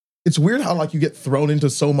it's weird how like you get thrown into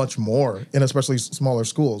so much more in especially smaller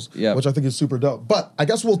schools, which I think is super dope. But I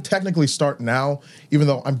guess we'll technically start now, even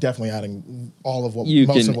though I'm definitely adding all of what you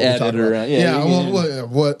most can of what we talk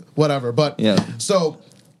about. Whatever. But so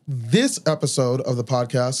this episode of the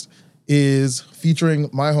podcast is featuring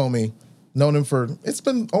my homie. Known him for, it's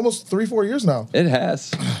been almost 3-4 years now. It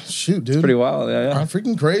has. Shoot, dude. It's pretty wild. Yeah. I'm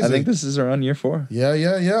freaking crazy. I think this is around year 4.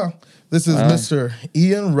 Yeah. This is Mr.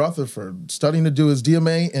 Ian Rutherford, studying to do his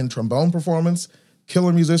DMA in trombone performance.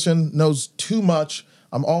 Killer musician, knows too much.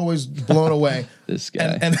 I'm always blown away. This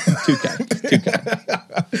guy. And too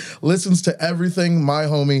kind. Listens to everything, my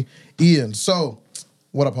homie, Ian. So,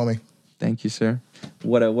 what up, homie? Thank you, sir.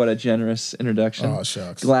 What a generous introduction. Oh,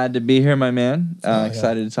 shucks. Glad to be here, my man.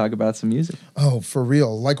 Excited to talk about some music. Oh, for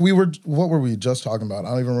real. Like what were we just talking about? I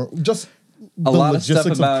don't even remember. Just a lot of stuff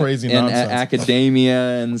about crazy nonsense.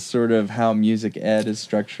 Academia and sort of how music ed is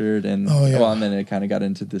structured. And, and then it kind of got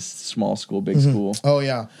into this small school, big school. Oh,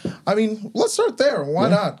 yeah. I mean, let's start there. Why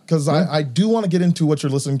not? Because I do want to get into what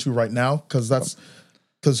you're listening to right now, because that's...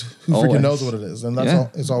 Because who freaking knows what it is, and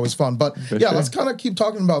that's it's always fun. But let's kind of keep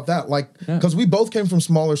talking about that, like because we both came from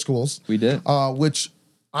smaller schools. We did, which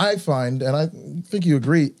I find, and I think you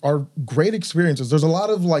agree, are great experiences. There's a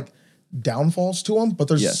lot of like downfalls to them, but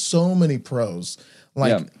there's so many pros.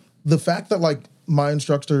 Like the fact that like my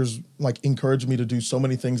instructors like encouraged me to do so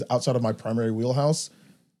many things outside of my primary wheelhouse.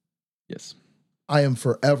 Yes, I am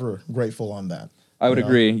forever grateful on that. I would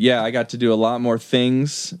agree. Yeah, I got to do a lot more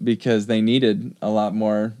things because they needed a lot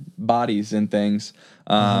more bodies and things.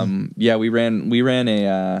 Yeah, we ran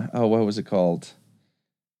a what was it called?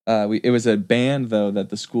 It was a band though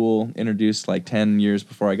that the school introduced like 10 years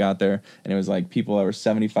before I got there, and it was like people that were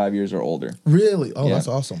 75 years or older. Really? Oh, that's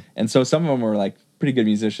awesome. And so some of them were like pretty good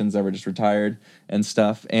musicians that were just retired and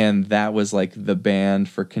stuff, and that was like the band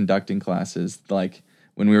for conducting classes. Like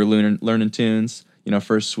when we were learning tunes.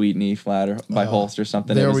 First Suite in E flat by Holst or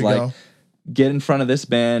something. It was like, get in front of this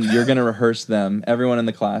band. You're going to rehearse them. Everyone in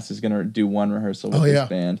the class is going to do one rehearsal with this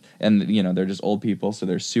band. And, they're just old people, so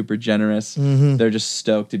they're super generous. They're just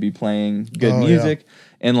stoked to be playing good music.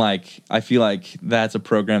 And, like, I feel like that's a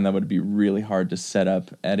program that would be really hard to set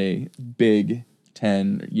up at a big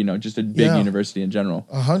 10, just a big university in general.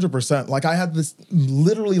 100%. Like I had this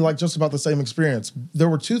literally like just about the same experience. There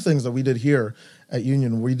were 2 things that we did here at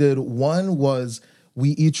Union. One was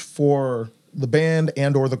we each for the band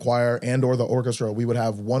and or the choir and or the orchestra, we would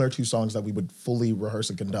have 1 or 2 songs that we would fully rehearse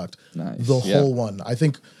and conduct. Nice. The whole one. I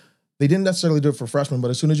think they didn't necessarily do it for freshmen, but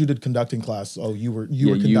as soon as you did conducting class, you were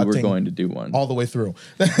conducting. You were going to do one all the way through.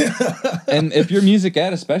 And if you're music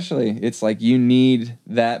ed, especially, it's like you need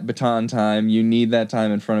that baton time. You need that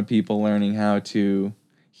time in front of people, learning how to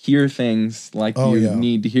hear things like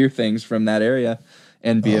need to hear things from that area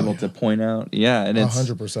and be able to point out. Yeah, and it's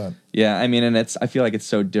 100%. Yeah, I mean, and I feel like it's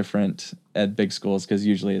so different at big schools because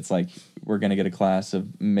usually it's like we're gonna get a class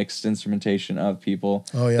of mixed instrumentation of people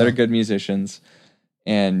that are good musicians.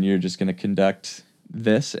 And you're just going to conduct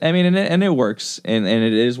this. I mean, and it works, and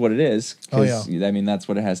it is what it is. I mean, that's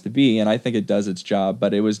what it has to be, and I think it does its job.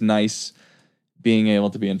 But it was nice being able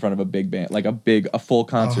to be in front of a big band, like a full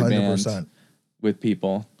concert 100%. Band with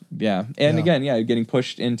people. Yeah, and again, getting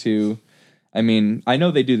pushed into. I mean, I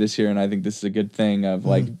know they do this here, and I think this is a good thing of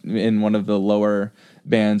like in one of the lower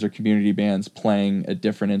bands or community bands playing a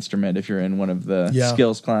different instrument if you're in one of the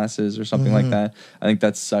skills classes or something like that. I think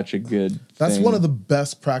that's such a good thing. One of the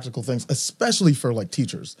best practical things, especially for like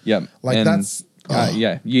teachers. Yeah. Like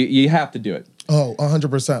you have to do it. Oh,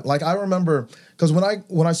 100%. Like I remember, because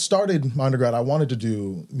when I started my undergrad, I wanted to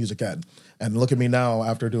do music ed. And look at me now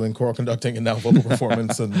after doing choral conducting and now vocal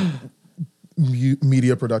performance and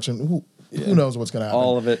media production. Who knows what's going to happen?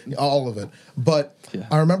 All of it. But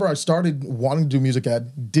I remember I started wanting to do music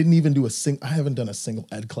ed. Didn't even do I haven't done a single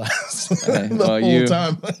ed class the whole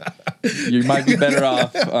time. You might be better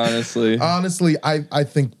off, honestly. Honestly, I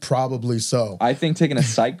think probably so. I think taking a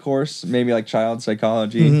psych course, maybe like child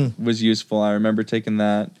psychology, was useful. I remember taking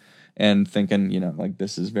that and thinking, like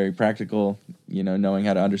this is very practical. Knowing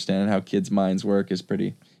how to understand how kids' minds work is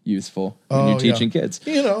pretty useful when you're teaching kids.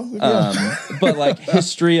 But like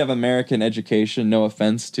history of American education, no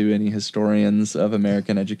offense to any historians of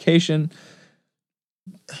American education,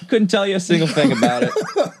 couldn't tell you a single thing about it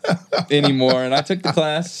anymore. And I took the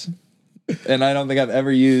class, and I don't think I've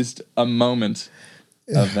ever used a moment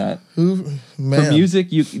of that. For music,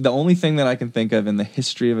 the only thing that I can think of in the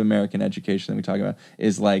history of American education that we talk about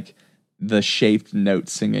is like the shaped note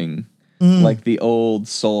singing. Like the old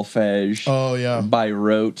solfege by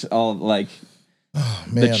rote, all like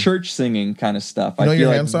the church singing kind of stuff. You know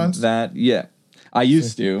your hand signs? That, I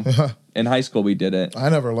used to. in high school we did it. I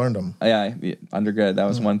never learned them. Yeah, undergrad. That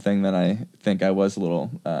was one thing that I think I was a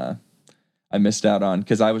little. I missed out on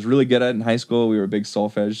because I was really good at it in high school. We were a big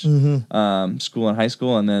solfege school in high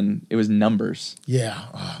school, and then it was numbers.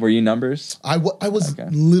 Yeah. Were you numbers? I was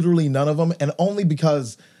literally none of them, and only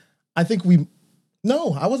because I think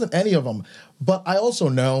no, I wasn't any of them. But I also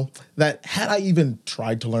know that had I even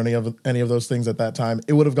tried to learn any of those things at that time,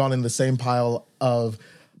 it would have gone in the same pile of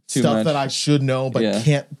stuff that I should know but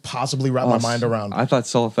can't possibly wrap my mind around. I thought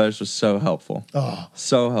solfege was so helpful. Oh.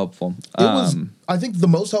 So helpful. It was. I think the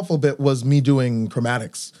most helpful bit was me doing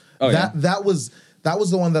chromatics. That was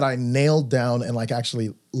the one that I nailed down and like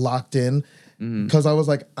actually locked in. Because I was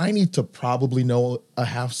like, I need to probably know a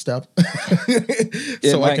half step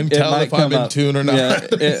so I can tell if I'm in tune or not. Yeah,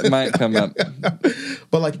 it might come up.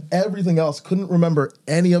 But like everything else, couldn't remember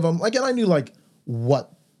any of them. Like, and I knew like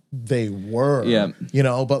what they were, you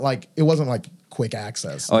know, but like it wasn't like quick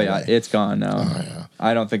access. Oh yeah, it's gone now. Oh, yeah.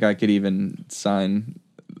 I don't think I could even sign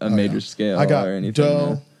a major scale or anything.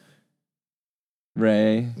 Do,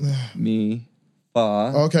 re, mi,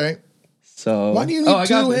 fa. Okay. So why do you need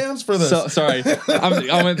two hands for this? So, sorry,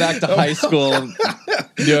 I went back to high school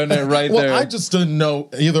doing it right there. I just didn't know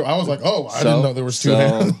either. I was like, I didn't know there was two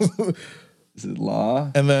hands. Is it la?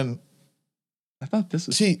 And then I thought this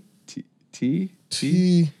was T.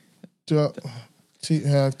 Close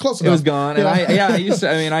enough. It was gone, and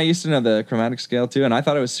I used to know the chromatic scale too, and I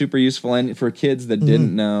thought it was super useful. And for kids that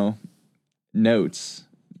didn't know notes,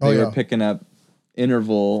 they were picking up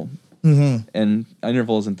interval. And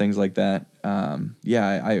intervals and things like that. I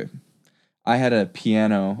had a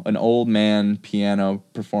piano, an old man piano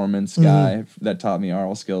performance guy that taught me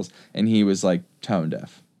aural skills, and he was like tone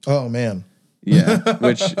deaf. Oh man. Yeah,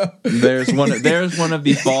 which there's one of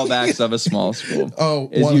the fallbacks of a small school. Oh,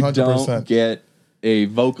 100%. Is you don't get a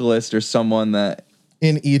vocalist or someone that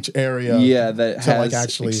in each area. Yeah, that has like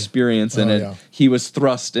actually experience in it. Yeah. He was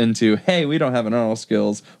thrust into, hey, we don't have an aural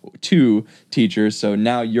skills 2 teachers, so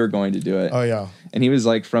now you're going to do it. Oh, yeah. And he was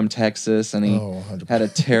like from Texas, and he had a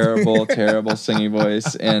terrible, terrible singing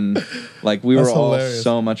voice. And like we were all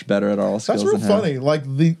so much better at aural skills. That's real funny. Like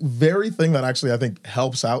the very thing that actually I think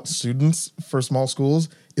helps out students for small schools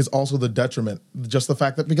is also the detriment. Just the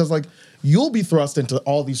fact that because like you'll be thrust into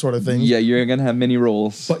all these sort of things. Yeah, you're gonna have many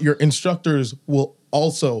roles. But your instructors will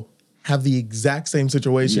also have the exact same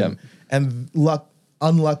situation. Yeah. And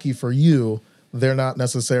unlucky for you, they're not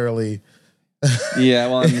necessarily yeah,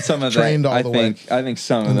 well, and some of trained that, all the way. I think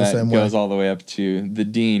some of that goes all the way up to the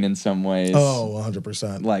dean in some ways. Oh,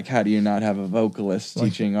 100%. Like, how do you not have a vocalist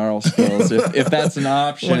teaching aural skills? If that's an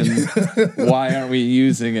option, why aren't we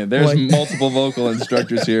using it? There's multiple vocal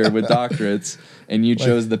instructors here with doctorates, and you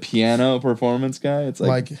chose the piano performance guy? It's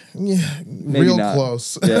like yeah, real not.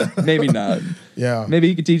 Close. Yeah, maybe not. Yeah. Maybe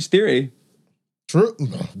you could teach theory. True.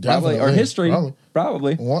 Probably. Or history.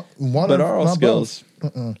 Probably. One but aural skills.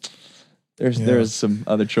 There's some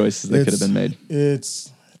other choices that could have been made.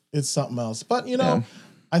 It's something else. But, you know,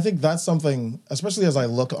 I think that's something, especially as I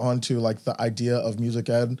look onto, like, the idea of music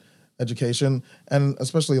education, and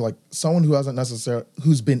especially, like, someone who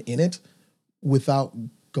who's been in it without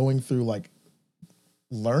going through, like,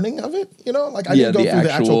 learning of it, you know? Like, I didn't go through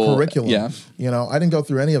the actual curriculum. Yeah. You know, I didn't go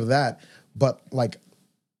through any of that, but, like,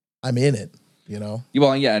 I'm in it, you know?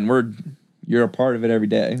 Well, yeah, and you're a part of it every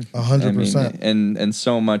day. 100%. And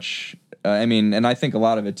so much... and I think a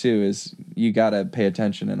lot of it too is you got to pay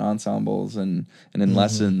attention in ensembles and in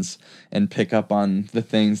lessons and pick up on the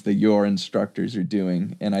things that your instructors are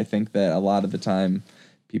doing. And I think that a lot of the time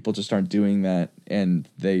people just aren't doing that, and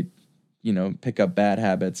they, pick up bad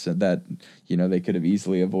habits that, they could have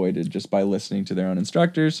easily avoided just by listening to their own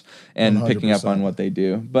instructors and 100%. Picking up on what they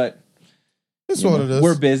do. But it's what it is.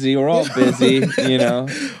 We're busy. We're all busy,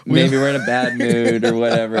 Maybe we're in a bad mood or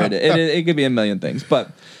whatever. It could be a million things.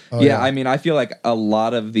 But I feel like a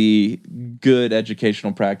lot of the good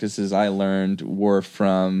educational practices I learned were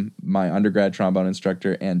from my undergrad trombone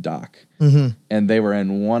instructor and doc. Mm-hmm. And they were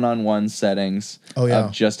in one-on-one settings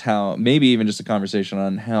of just how, maybe even just a conversation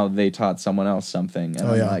on how they taught someone else something. And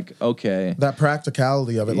I'm like, okay. That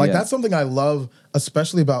practicality of it. Like, that's something I love,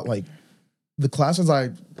 especially about, like, the classes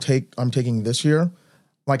I'm taking this year.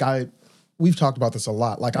 Like, we've talked about this a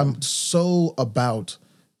lot. Like, I'm so about...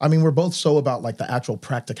 we're both so about, like, the actual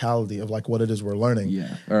practicality of, like, what it is we're learning.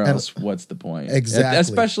 Yeah, or else what's the point? Exactly.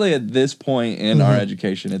 Especially at this point in our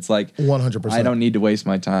education. It's like, 100%. I don't need to waste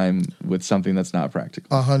my time with something that's not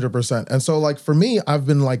practical. 100%. And so, like, for me, I've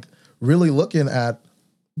been, like, really looking at,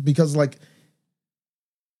 because, like,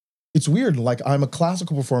 it's weird. Like, I'm a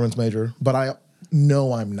classical performance major, but I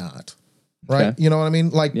know I'm not, right? Okay. You know what I mean?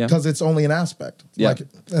 Like, Yeah. because it's only an aspect. Yeah. Like,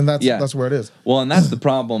 and Yeah. that's where it is. Well, and that's the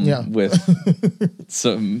problem Yeah. with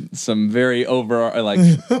some very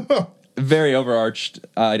very overarched,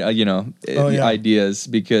 ideas,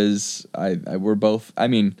 because we're both. I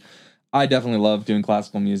mean, I definitely love doing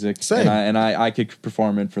classical music, Same. and I could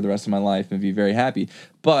perform it for the rest of my life and be very happy.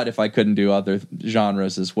 But if I couldn't do other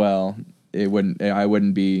genres as well, I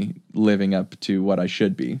wouldn't be living up to what I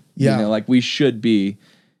should be. Yeah. You know, like we should be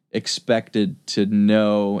expected to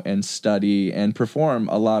know and study and perform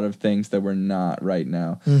a lot of things that we're not right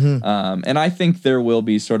now. And I think there will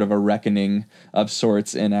be sort of a reckoning of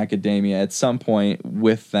sorts in academia at some point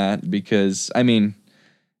with that, because I mean,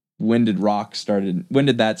 when did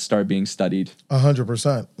that start being studied?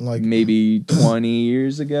 100%. Like, Maybe 20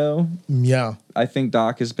 years ago. yeah. I think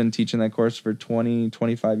Doc has been teaching that course for 20,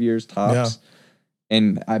 25 years tops.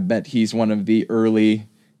 And I bet he's one of the early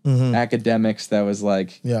academics that was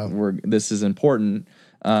like, Yeah. this is important.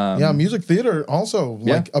 Yeah, music theater also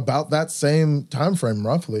like about that same time frame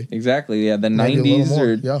roughly. Exactly. Yeah, the Maybe a little 90s more,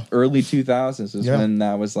 or yeah. early 2000s is Yeah. when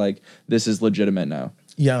that was like, this is legitimate now.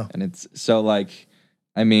 Yeah. And it's so like,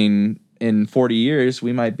 I mean, in 40 years,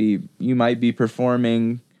 you might be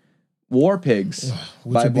performing War Pigs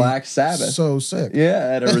Which by would be Black Sabbath. So sick. Yeah,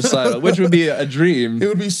 at a recital, which would be a dream. It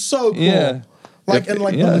would be so cool. Yeah. Like, If- and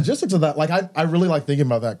like yeah. the logistics of that, like I really like thinking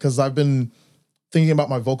about that, because I've been thinking about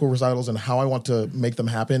my vocal recitals and how I want to make them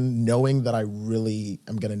happen, knowing that I really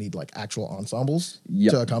am going to need like actual ensembles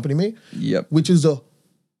Yep. to accompany me, Yep. which is a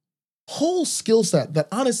whole skill set that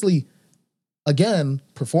honestly, again,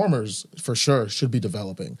 performers for sure should be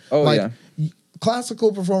developing. Oh, like, yeah.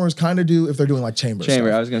 Classical performers kind of do if they're doing like chamber Chamber,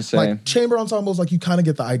 stuff. I was gonna say. like chamber ensembles, like you kind of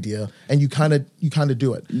get the idea and you kind of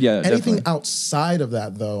do it. Yeah, Anything definitely. outside of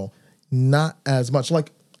that though, not as much.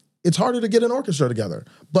 Like it's harder to get an orchestra together,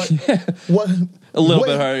 but what A little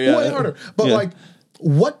bit harder, yeah. way harder. But Yeah. like,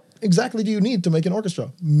 what exactly do you need to make an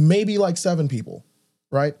orchestra? Maybe like 7 people,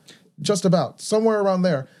 right? Just about somewhere around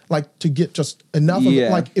there, like to get just enough of it. Yeah.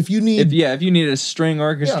 Like if you need If you needed a string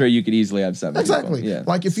orchestra, Yeah. you could easily have 7 exactly, people. Yeah.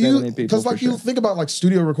 like if 7, you 8 people because like for you sure. think about like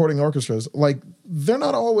studio recording orchestras, like they're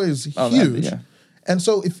not always Oh, that- huge, yeah. and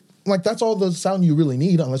so if like that's all the sound you really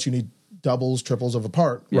need, unless you need doubles, triples of a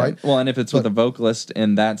part, Yeah. right? Well, and if it's with But- a vocalist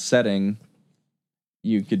in that setting,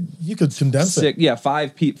 you could You could condense it.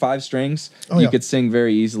 five strings. Oh, you yeah. could sing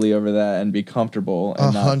very easily over that and be comfortable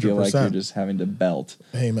and not feel like you're 100%. just having to belt.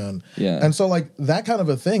 Hey man. Yeah. And so like that kind of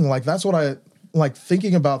a thing, like that's what I like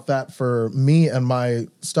thinking about that for me and my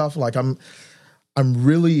stuff. Like I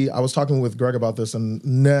was talking with Greg about this, and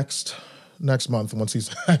next month, once he's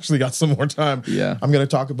actually got some more time, Yeah. I'm gonna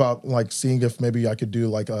talk about like seeing if maybe I could do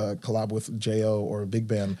like a collab with J.O. or a big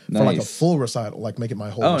band for like a Nice. full recital, like make it my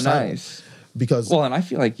whole Oh, recital. nice. Because Well, and I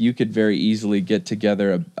feel like you could very easily get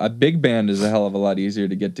together. A big band is a hell of a lot easier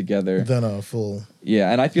to get together. then a full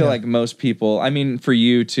Yeah, and I feel Yeah. like most people, I mean, for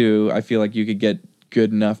you too, I feel like you could get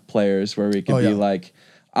good enough players where we could Oh, be yeah. like,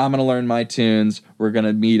 I'm going to learn my tunes. We're going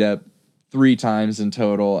to meet up 3 times in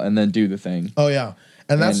total and then do the thing. oh yeah.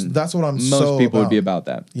 And that's And what I'm most so people would be about.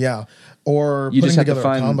 about that. Yeah. Or You putting just have to together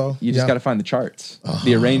find a combo. you just Yeah. got to find the charts,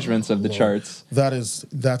 the arrangements of the Lord. charts.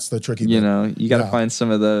 That's the tricky You bit. know, you got to Yeah. find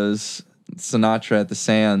some of those Sinatra at the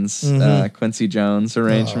Sands, Quincy Jones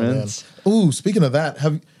arrangements. Oh, man. Ooh, speaking of that,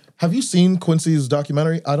 have you seen Quincy's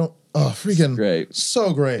documentary? I don't. Oh, freaking great.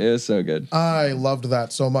 So great. It was so good. I loved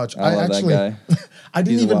that so much. I love that actually, guy. I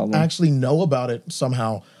didn't He's a even wild one. actually know about it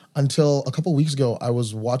somehow until a couple weeks ago. I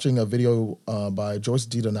was watching a video by Joyce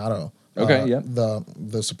DiDonato. Okay, yeah.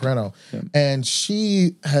 The soprano, and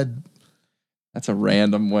she had. That's a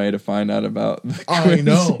random way to find out about the I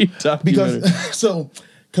know Quincy documentary.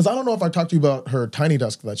 because I don't know if I talked to you about her Tiny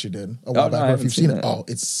Desk that she did a while no, back, I or if haven't you've seen seen it. that. Oh,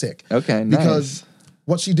 it's sick. Okay, Because nice.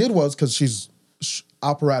 what she did was, because she's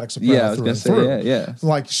operatic soprano Yeah, I was through gonna and say, through. yeah.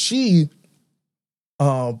 Like she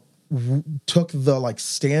took the like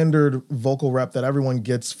standard vocal rep that everyone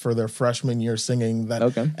gets for their freshman year singing that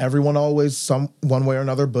Okay. everyone always one way or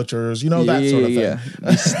another butchers, that sort of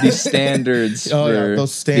thing. These standards. Oh yeah, for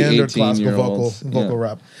those standard the classical 18-year-olds. vocal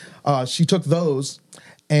rep. She took those,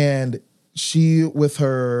 and she, with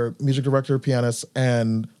her music director, pianist,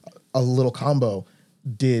 and a little combo,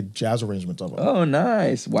 did jazz arrangements of them, Oh,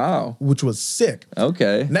 nice! Wow. which was sick.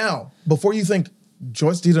 Okay. Now, before you think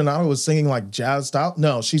Joyce DiDonato was singing like jazz style,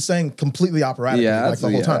 no, she sang completely operatic Yeah, like the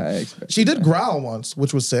whole I time. expected She did growl once,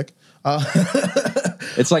 which was sick.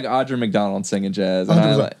 It's like Audra McDonald singing jazz, and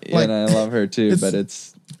 100%. and I love her too. But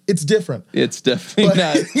it's different. It's definitely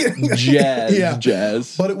not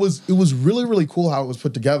jazz. But it was really, really cool how it was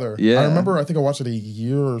put together. Yeah. I remember, I think I watched it a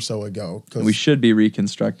year or so ago. We should be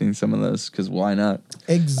reconstructing some of those, because why not?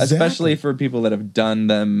 Exactly. Especially for people that have done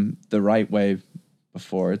them the right way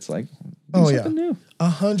before. It's like, do something new.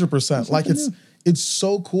 100%. Like it's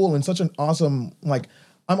so cool and such an awesome, like,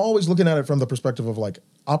 I'm always looking at it from the perspective of like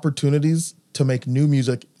opportunities to make new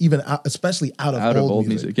music, even especially out of old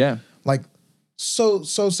music. Yeah. Like, so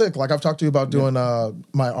sick. Like, I've talked to you about doing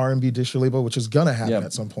my R&B Dish Libo, which is gonna happen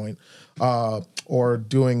at some point, or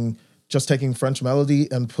taking French melody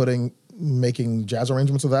and making jazz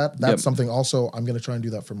arrangements of that. That's something also I'm gonna try and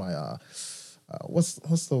do that for my what's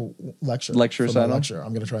the lecture? Lecture for my recital? lecture.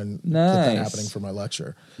 I'm gonna try and get that happening for my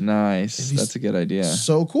lecture. Nice. That's a good idea.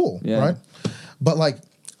 So cool, right? But like,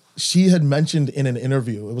 she had mentioned in an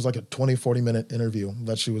interview, it was like a 20-40 minute interview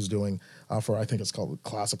that she was doing for, I think it's called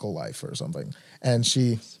Classical Life or something. And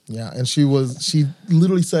she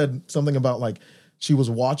literally said something about like, she was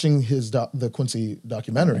watching the Quincy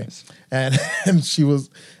documentary, and she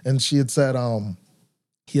had said,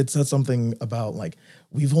 he had said something about like,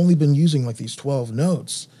 we've only been using like these 12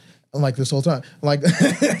 notes. Like this whole time, like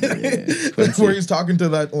where he's talking to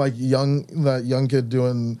that young kid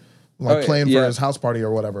doing playing for his house party or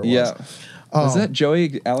whatever it was. Yeah. Was that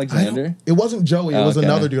Joey Alexander? It wasn't Joey. It was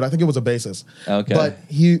another dude. I think it was a bassist. Okay. But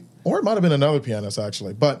or it might have been another pianist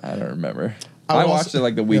actually. But I don't remember. I watched it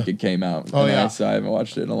like the week it came out. So I haven't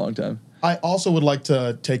watched it in a long time. I also would like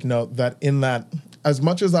to take note that in that, as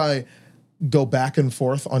much as I go back and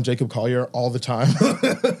forth on Jacob Collier all the time,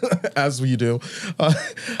 as we do. I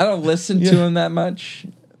don't listen to him that much,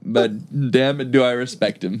 but damn it, do I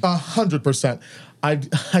respect him. 100%. I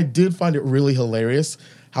did find it really hilarious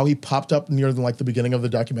how he popped up near like the beginning of the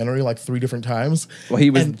documentary like 3 different times. Well,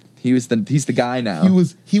 he's the guy now.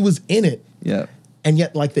 He was in it. Yeah. And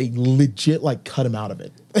yet, like, they legit like cut him out of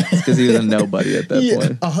it because he was a nobody at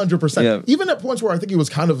that point. 100%. Yeah. Even at points where I think he was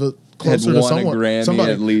kind of closer to someone. Grammy,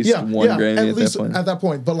 at least one Grammy at least that point. At that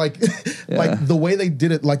point. But like, like the way they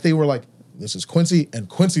did it, like they were like, "This is Quincy and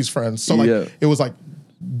Quincy's friends." So like, it was like,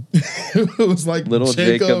 little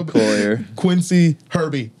Jacob Collier, Quincy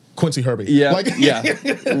Herbie. Yeah, like,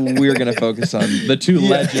 we're gonna focus on the 2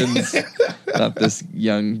 legends, not this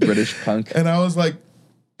young British punk. And I was like,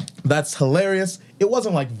 that's hilarious. It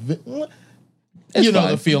wasn't like, It's know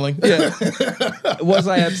fine. the feeling. Yeah. Was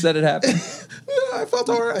I upset it happened? I felt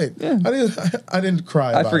all right. Yeah. I didn't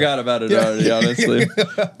cry. I forgot about it already, honestly.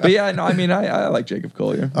 But yeah, no, I mean, I like Jacob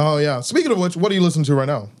Collier. Oh yeah. Speaking of which, what are you listening to right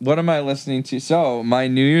now? What am I listening to? So my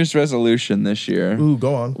New Year's resolution this year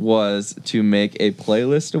go on. was to make a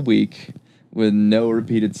playlist a week with no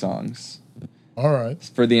repeated songs. All right.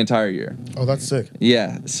 For the entire year. Oh, that's sick.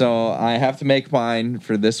 Yeah. So I have to make mine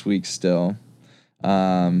for this week still.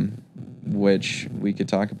 Which we could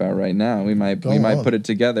talk about right now. We might put it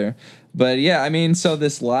together. But yeah, I mean, so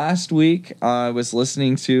this last week I was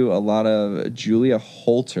listening to a lot of Julia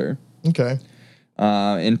Holter. Okay.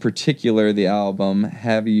 In particular, the album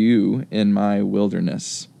Have You in My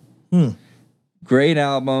Wilderness. Great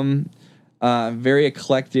album. Very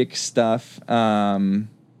eclectic stuff.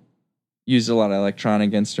 Used a lot of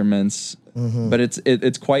electronic instruments. But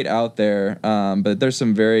it's quite out there. But there's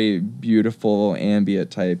some very beautiful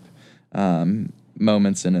ambient type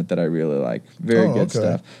moments in it that I really like. Very good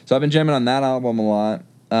stuff. So I've been jamming on that album a lot.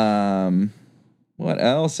 What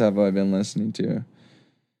else have I been listening to?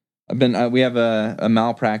 We have a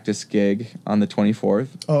malpractice gig on the 24th.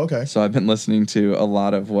 Oh, okay. So I've been listening to a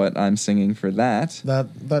lot of what I'm singing for that.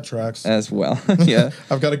 That tracks. As well. Yeah.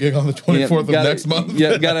 I've got a gig on the 24th of next month.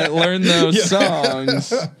 Yeah, gotta learn those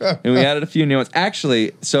songs. And we added a few new ones.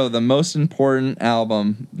 Actually, so the most important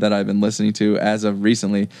album that I've been listening to as of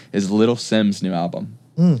recently is Little Simz' new album.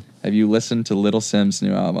 Have you listened to Little Simz'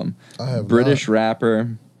 new album? I have British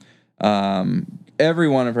rapper. Every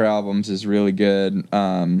one of her albums is really good.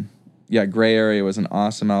 Gray Area was an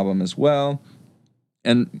awesome album as well.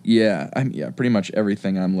 And pretty much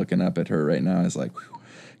everything I'm looking up at her right now is like, whew,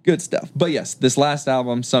 good stuff. But yes, this last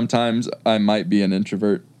album, Sometimes I Might Be an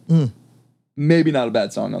Introvert. Maybe not a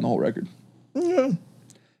bad song on the whole record.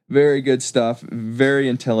 Very good stuff. Very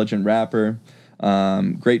intelligent rapper.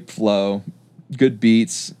 Great flow. Good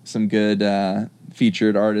beats. Some good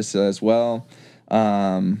featured artists as well.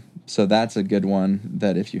 So that's a good one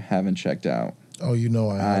that if you haven't checked out,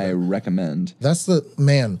 I recommend. That's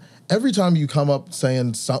every time you come up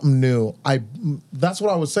saying something new, that's what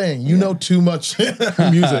I was saying. You know too much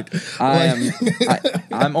music.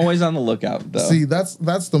 I'm always on the lookout though. See, that's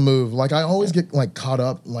the move. Like I always get like caught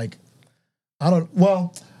up like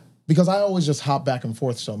Because I always just hop back and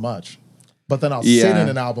forth so much. But then I'll Yeah. sit in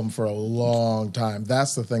an album for a long time.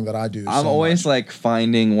 That's the thing that I do. I'm so always much. like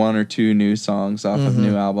finding one or two new songs off of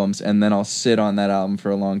new albums, and then I'll sit on that album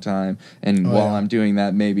for a long time. And while yeah. I'm doing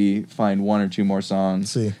that, maybe find one or two more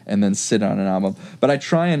songs, See. and then sit on an album. But I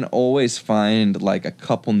try and always find like a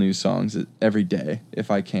couple new songs every day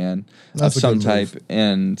if I can, That's of a some good type.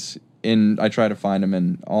 move. And I try to find them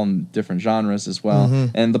in all different genres as well. Mm-hmm.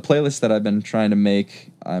 And the playlist that I've been trying to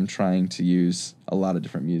make, I'm trying to use a lot of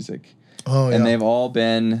different music. Oh, yeah. And they've all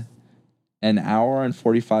been an hour and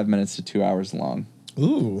 45 minutes to 2 hours long.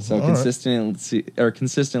 Ooh. So all right.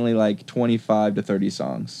 consistently like 25 to 30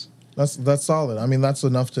 songs. That's solid. I mean, that's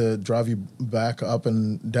enough to drive you back up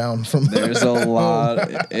and down from there. There's a lot.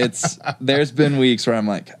 There's been weeks where I'm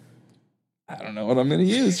like, I don't know what I'm gonna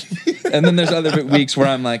use, and then there's other weeks where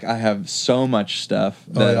I'm like, I have so much stuff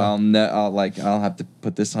that yeah. I'll have to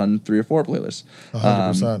put this on 3 or 4 playlists.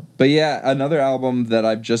 100%. But yeah, another album that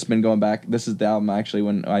I've just been going back. This is the album actually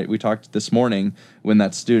when we talked this morning when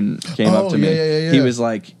that student came up to me. Yeah. He was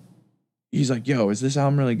like, yo, is this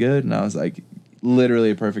album really good? And I was like,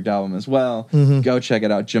 literally a perfect album as well. Go check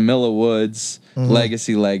it out. Jamila Woods,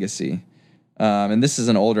 Legacy. And this is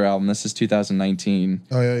an older album. This is 2019.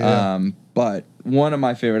 Oh, yeah. But one of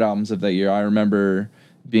my favorite albums of that year, I remember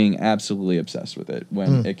being absolutely obsessed with it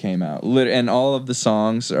when it came out. And all of the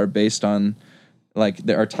songs are based on, like,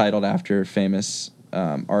 they are titled after famous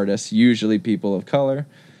artists, usually people of color.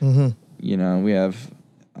 You know, we have,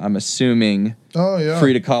 I'm assuming, Oh, yeah.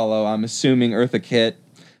 Frida Kahlo. I'm assuming Eartha Kitt,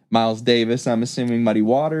 Miles Davis. I'm assuming Muddy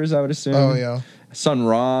Waters, I would assume. Oh, yeah. Sun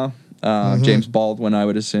Ra. James Baldwin, I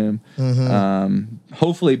would assume.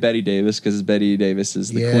 Hopefully Betty Davis, because Betty Davis is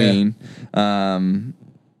the queen.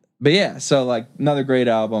 But yeah, so like another great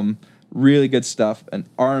album, really good stuff. An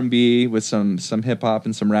R&B with some hip hop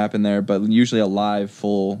and some rap in there, but usually a live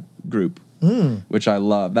full group, which I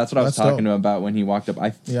love. That's what I was That's talking dope. to him about when he walked up. I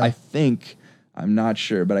think, I'm not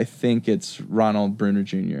sure, but I think it's Ronald Bruner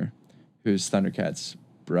Jr., who's Thundercat's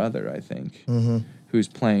brother, I think. Who's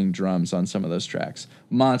playing drums on some of those tracks.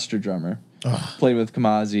 Monster drummer. Played with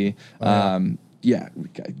Kamazi.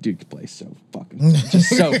 Dude could play so fucking just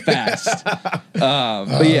so fast. But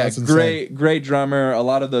yeah, that's insane. great drummer. A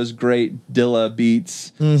lot of those great Dilla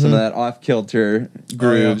beats. Some of that off kilter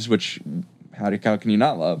grooves, which how can you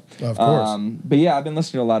not love? Of course. But yeah, I've been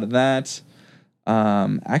listening to a lot of that.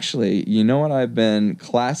 Actually, you know what? I've been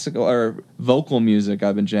classical or vocal music.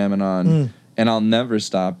 I've been jamming on. And I'll never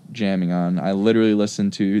stop jamming on. I literally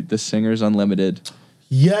listen to The Singers Unlimited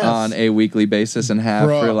on a weekly basis and have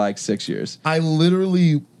for like 6 years. Gene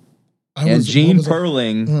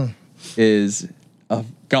Perling is a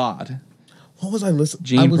god. What was I listening?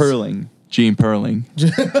 Gene Perling.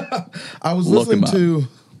 I was Look him listening to.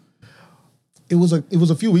 It was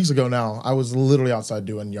a few weeks ago now. I was literally outside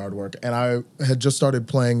doing yard work, and I had just started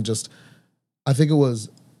playing. I think it was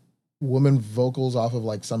woman vocals off of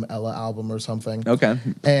like some Ella album or something. Okay.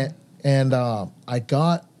 And I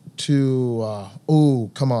got to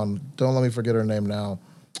come on, don't let me forget her name now.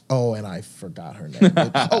 Oh, and I forgot her name.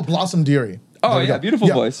 Blossom Dearie. Oh yeah, beautiful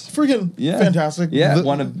voice. Freaking fantastic. Yeah,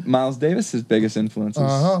 one of Miles Davis's biggest influences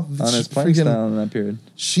on his playing style in that period.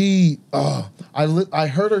 I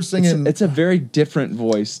heard her singing. It's a very different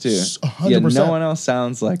voice too. 100%. Yeah, no one else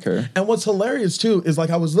sounds like her. And what's hilarious too is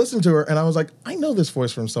like I was listening to her and I was like, I know this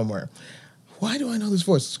voice from somewhere. Why do I know this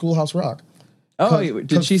voice? Schoolhouse Rock. Oh,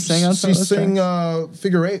 did she sing on some of those sang tracks?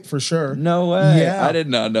 Figure Eight for sure. No way. Yeah. I did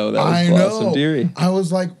not know that was Blossom Dearie. I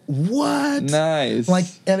was like, what? Nice. Like,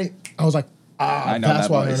 I was like, I know that's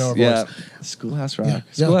that why voice. I know her Yeah. voice. Schoolhouse Rock. Yeah.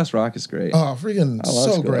 Schoolhouse Rock is great. Oh, freaking so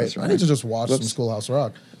Schoolhouse great. Rock. I need to just watch some Schoolhouse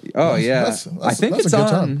Rock. Oh yeah. I think that's it's a good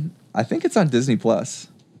on. time. I think it's on Disney Plus.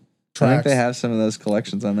 I think they have some of those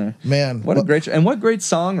collections on there. Man, what great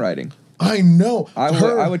songwriting. I know.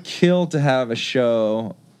 I would kill to have a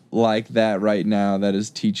show like that right now that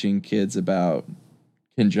is teaching kids about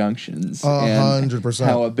conjunctions and 100%.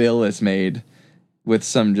 how a bill is made with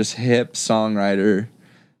some just hip songwriter.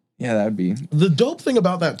 Yeah, that would be the dope thing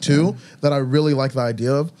about that too. That I really like the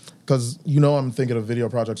idea of, because I'm thinking of video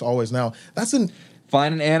projects always now.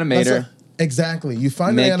 Find an animator. Exactly. You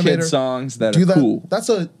find make an animator. Kid songs that are cool. That's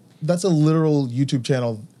a literal YouTube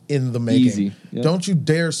channel in the making. Easy. Yep. Don't you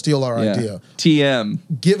dare steal our idea. TM.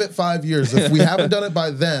 Give it 5 years. If we haven't done it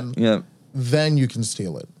by then, then you can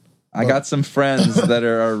steal it. I got some friends that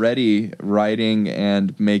are already writing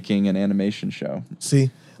and making an animation show.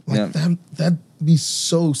 See, that'd be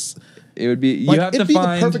so. It would be. You have to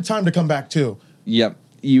find the perfect time to come back too. Yep.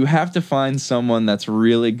 You have to find someone that's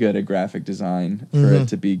really good at graphic design for it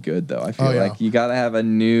to be good, though. I feel like you got to have a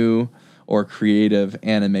new or creative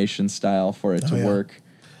animation style for it to work.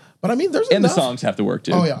 But I mean, there's And enough. the songs have to work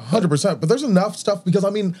too. Oh yeah, 100%. But there's enough stuff because I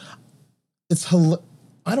mean,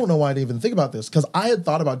 I don't know why I didn't even think about this because I had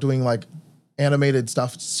thought about doing like animated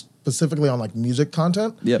stuff specifically on like music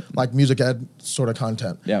content, like music ed sort of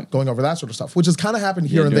content, going over that sort of stuff, which has kind of happened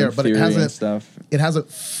here and there, but it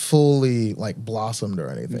hasn't fully like blossomed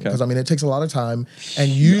or anything. Because I mean, it takes a lot of time,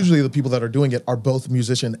 and usually the people that are doing it are both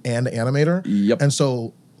musician and animator, and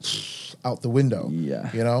so out the window.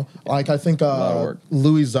 You know, like I think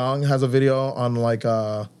Louis Zong has a video on like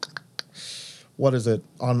what is it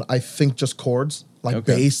on? I think just chords. Like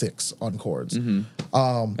basics on chords. And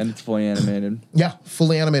it's fully animated. Yeah,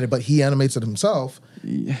 fully animated, but he animates it himself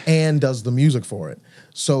and does the music for it.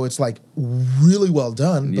 So it's like really well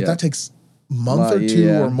done, but that takes a month or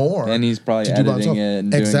two or more. And he's probably editing it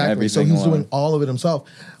and doing everything. So he's doing all of it himself,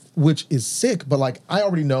 which is sick, but like I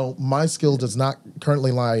already know my skill does not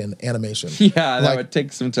currently lie in animation. That would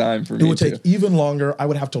take some time for me. It would take even longer. I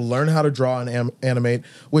would have to learn how to draw and animate,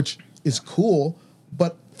 which is cool,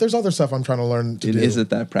 but there's other stuff I'm trying to learn to do. Is it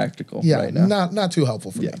that practical right now? Not too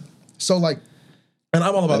helpful for me. So like, and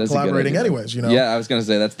I'm all about collaborating anyways, you know? Yeah, I was going to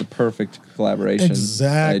say that's the perfect collaboration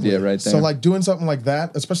idea right there. So like doing something like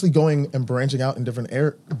that, especially going and branching out in different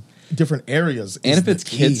areas. And if it's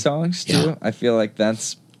kid songs too, I feel like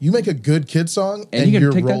that's... You make a good kid song and you can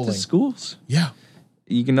you're take rolling. That to schools. Yeah.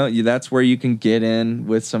 You can that's where you can get in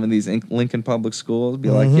with some of these Lincoln Public Schools. Be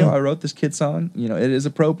like, I wrote this kid song. You know, it is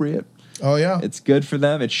appropriate. Oh yeah, it's good for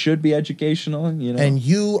them. It should be educational, you know. And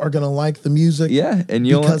you are gonna like the music, and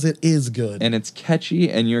because it is good and it's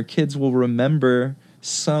catchy, and your kids will remember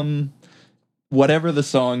whatever the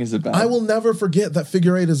song is about. I will never forget that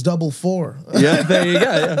figure eight is double four. Yeah, there you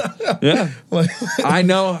go. Yeah. I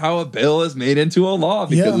know how a bill is made into a law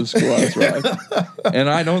because of Schoolhouse Rock. And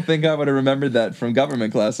I don't think I would have remembered that from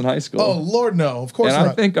government class in high school. Oh, Lord, no. Of course not. And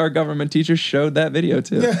I think our government teachers showed that video,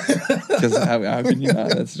 too. Because how can you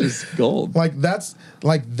not? That's just gold. That's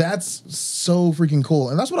so freaking cool.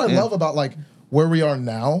 And that's what I love about, like, where we are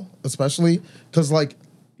now, especially. Because, like,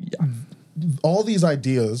 all these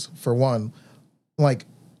ideas, for one, like,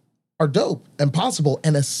 are dope and possible,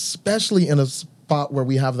 and especially in a spot where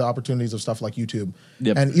we have the opportunities of stuff like YouTube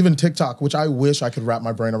and even TikTok, which I wish I could wrap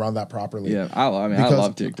my brain around that properly. Yeah, I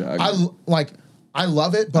love TikTok. I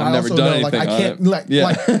love it, but I've I also know like I can't like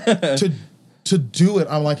to do it.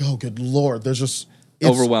 I'm like, oh, good Lord, there's just. It's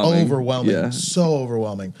overwhelming. So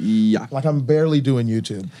overwhelming. Yeah. Like I'm barely doing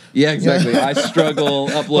YouTube. Yeah, exactly. I struggle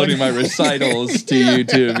uploading my recitals to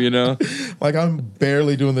YouTube, you know? Like I'm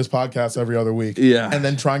barely doing this podcast every other week. Yeah. And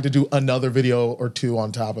then trying to do another video or two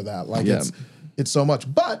on top of that. Like it's so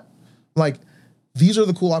much. But like these are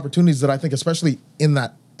the cool opportunities that I think, especially in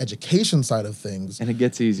that education side of things. And it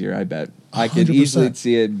gets easier, I bet. I could easily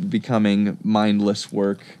see it becoming mindless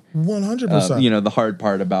work. 100%. You know, the hard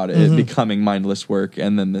part about it becoming mindless work,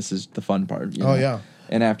 and then this is the fun part. You know? Yeah.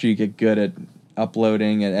 And after you get good at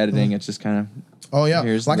uploading and editing, it's just kind of. Oh yeah.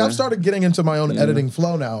 Like I've started getting into my own editing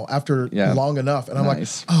flow now after long enough, and I'm like,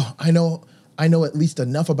 oh, I know at least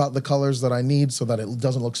enough about the colors that I need so that it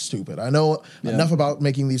doesn't look stupid. I know enough about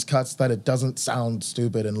making these cuts that it doesn't sound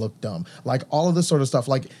stupid and look dumb. Like all of this sort of stuff.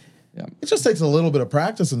 Like it just takes a little bit of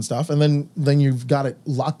practice and stuff, and then you've got it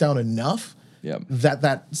locked down enough.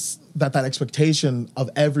 That expectation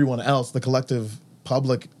of everyone else, the collective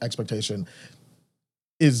public expectation,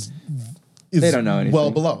 is they don't know anything.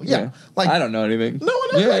 Well below. Like I don't know anything. No one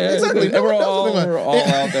knows. Exactly. No we're all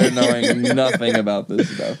out there knowing nothing about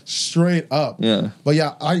this stuff. Straight up. Yeah. But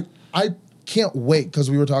yeah, I can't wait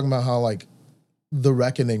because we were talking about how like the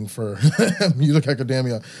reckoning for music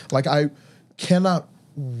academia. Like I cannot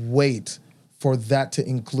wait for that to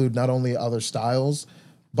include not only other styles,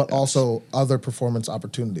 but also other performance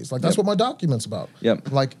opportunities. Like that's what my document's about.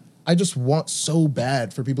 Like I just want so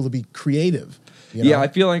bad for people to be creative. You know? Yeah, I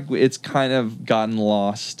feel like it's kind of gotten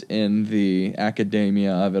lost in the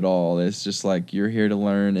academia of it all. It's just like you're here to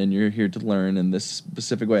learn, and you're here to learn in this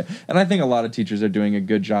specific way. And I think a lot of teachers are doing a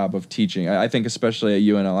good job of teaching. I think especially at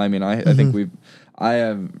UNL. I mean, I think I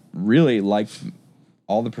have really liked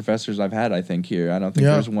all the professors I've had. I think here, I don't think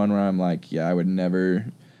there's one where I'm like, I would never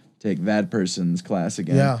take that person's class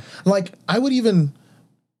again. Yeah, like I would even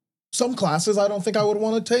some classes I don't think I would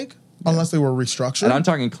want to take. Unless they were restructured. And I'm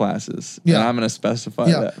talking classes. Yeah. And I'm going to specify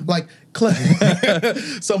that. Like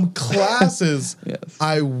some classes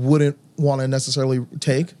I wouldn't want to necessarily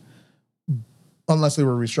take unless they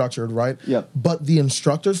were restructured, right? Yep. But the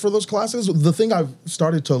instructors for those classes, the thing I've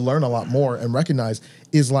started to learn a lot more and recognize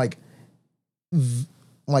is like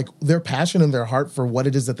their passion and their heart for what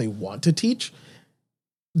it is that they want to teach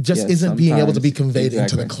just Yeah, isn't being able to be sometimes, conveyed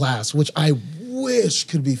into the exactly. class, which I wish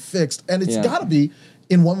could be fixed. And it's Yeah. got to be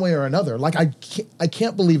in one way or another. Like I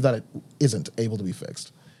can't believe that it isn't able to be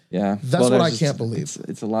fixed. Yeah, That's what there's I can't believe.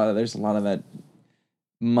 It's a lot of there's a lot of that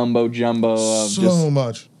mumbo jumbo of So just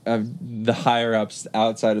much. of the higher ups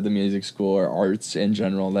outside of the music school or arts in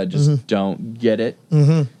general that just don't get it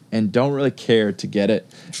and don't really care to get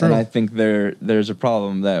it. True. And I think there's a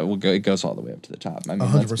problem that it goes all the way up to the top. I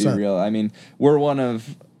mean, let's be 100%. real. I mean, we're one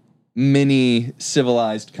of many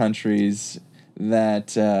civilized countries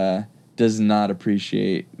that does not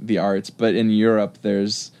appreciate the arts, but in Europe,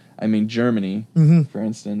 Germany, for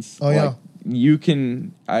instance. Oh, yeah. Like, you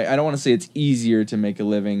can, I don't want to say it's easier to make a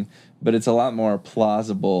living, but it's a lot more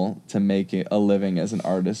plausible to make a living as an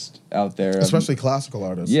artist out there. Especially classical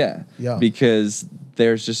artists. Yeah. Yeah. Because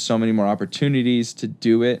there's just so many more opportunities to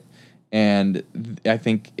do it. And I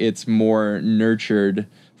think it's more nurtured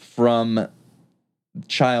from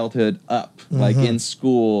childhood up. Like in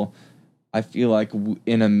school, I feel like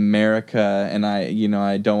in America, and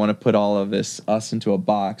I don't want to put all of us into a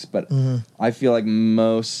box, but I feel like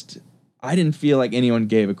I didn't feel like anyone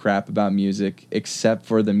gave a crap about music except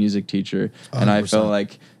for the music teacher. And I 100%. felt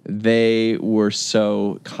like they were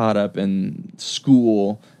so caught up in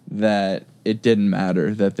school that it didn't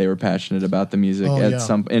matter that they were passionate about the music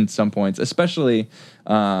in some points, especially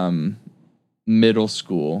middle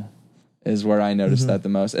school is where I noticed that the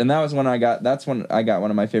most. And that's when I got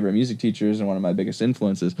one of my favorite music teachers and one of my biggest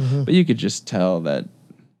influences. But you could just tell that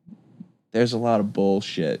there's a lot of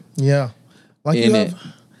bullshit Yeah. Like in you it.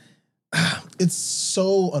 have, it's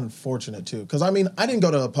so unfortunate too. Cause I mean, I didn't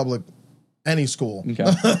go to any school, Okay.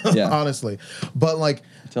 Yeah. honestly, but like,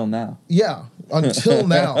 Until now. yeah, until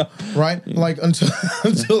now, right? Like until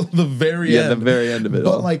the very Yeah, end. the very end of it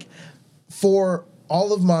all. But like for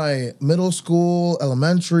all of my middle school,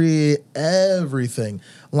 elementary, everything,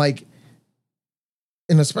 like,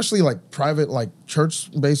 and especially like private, like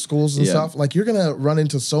church-based schools and Yeah. stuff, like you're gonna run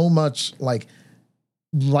into so much like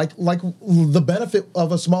the benefit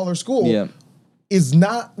of a smaller school Yeah. is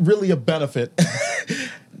not really a benefit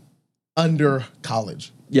under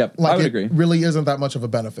college. Yep. Like I would it agree. really isn't that much of a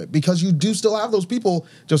benefit because you do still have those people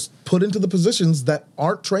just put into the positions that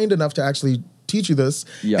aren't trained enough to actually teach you this.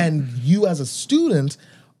 Yeah. And you as a student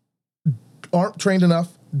aren't trained enough,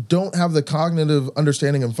 don't have the cognitive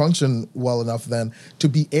understanding and function well enough then to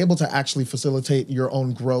be able to actually facilitate your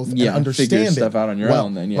own growth Yeah, and understand figure it stuff out on your well.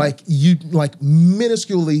 own then, yeah. Like you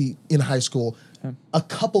minusculely in high school, a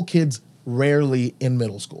couple kids rarely in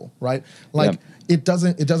middle school, right? Like it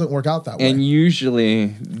doesn't work out that way. And usually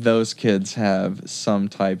those kids have some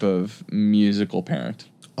type of musical parent.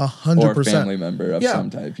 100%. Or family member of Yeah. some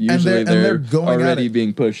type. And Usually they're they're going at already it.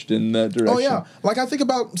 being pushed in that direction. Oh yeah, like I think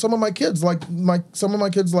about some of my kids, like some of my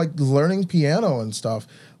kids like learning piano and stuff.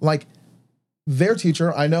 Like their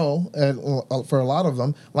teacher, I know, and for a lot of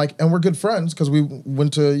them, like, and we're good friends because we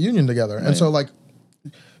went to Union together, and so like.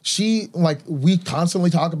 We constantly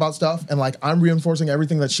talk about stuff, and like I'm reinforcing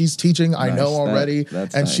everything that she's teaching. I Nice. know already,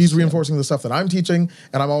 That's and nice, she's yeah. reinforcing the stuff that I'm teaching.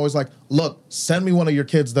 And I'm always like, "Look, send me one of your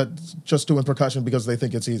kids that's just doing percussion because they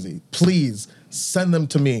think it's easy. Please send them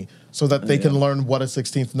to me so that they can learn what a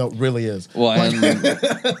 16th note really is." Well, and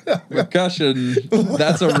percussion,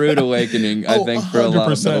 that's a rude awakening, I think, for a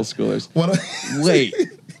lot of 100%. middle schoolers. When I- Wait,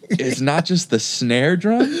 it's not just the snare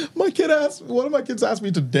drum? one of my kids asked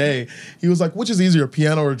me today. He was like, "Which is easier,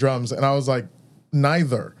 piano or drums?" And I was like,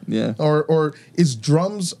 "Neither." Yeah. Or is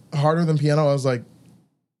drums harder than piano? I was like,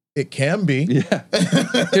 "It can be." Yeah.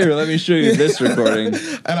 Here, let me show you this recording.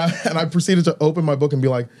 And I proceeded to open my book and be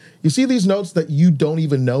like, "You see these notes that you don't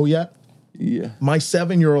even know yet? Yeah. My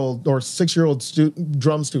 7-year-old or 6-year-old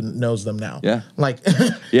drum student knows them now." Yeah. Like,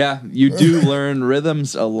 Yeah, you do learn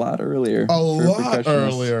rhythms a lot earlier. A for lot percussionists.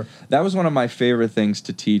 earlier. That was one of my favorite things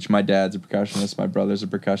to teach. My dad's a percussionist. My brother's a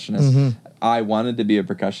percussionist. I wanted to be a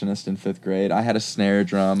percussionist in 5th grade. I had a snare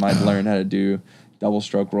drum. I'd learned how to do double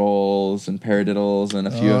stroke rolls and paradiddles and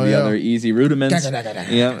a few of the other easy rudiments.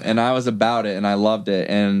 Yeah, and I was about it and I loved it.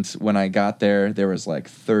 And when I got there was like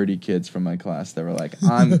 30 kids from my class that were like,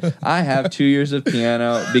 I have 2 years of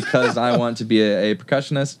piano because I want to be a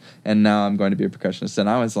percussionist, and now I'm going to be a percussionist. And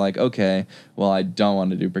I was like, okay, well, I don't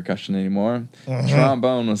want to do percussion anymore.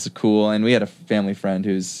 Trombone was cool, and we had a family friend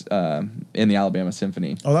who's in the Alabama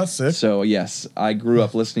Symphony. oh, that's sick. So yes, I grew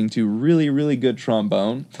up listening to really, really good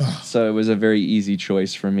trombone. So it was a very easy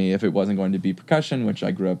choice for me if it wasn't going to be percussion, which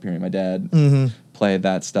I grew up hearing my dad play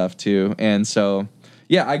that stuff too. And so,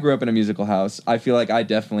 yeah, I grew up in a musical house. I feel like I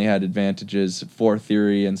definitely had advantages for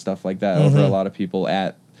theory and stuff like that over a lot of people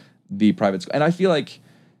at the private school. And I feel like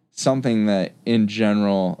something that in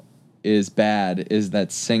general is bad is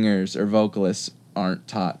that singers or vocalists aren't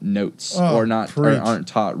taught notes or aren't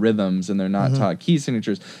taught rhythms, and they're not taught key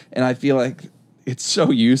signatures. And I feel like it's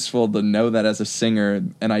so useful to know that as a singer,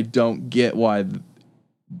 and I don't get why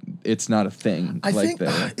it's not a thing. I think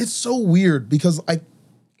it's so weird because I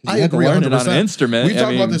have to agree learn 100%. it on an instrument. We've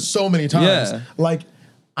talked about this so many times. Yeah. Like,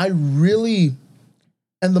 I really,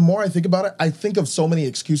 and the more I think about it, I think of so many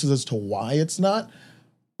excuses as to why it's not.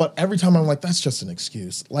 But every time I'm like, that's just an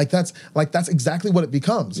excuse. That's exactly what it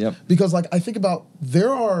becomes. Yep. Because like I think about,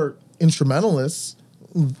 there are instrumentalists,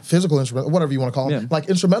 physical instrument, whatever you want to call them, like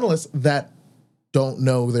instrumentalists that don't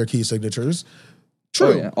know their key signatures. True.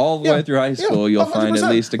 Oh, yeah. All the way through high school, you'll find at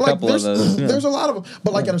least a couple of those. Yeah. There's a lot of them.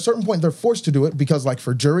 But like at a certain point, they're forced to do it because like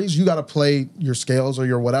for juries, you got to play your scales or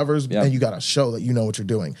your whatevers, and you got to show that you know what you're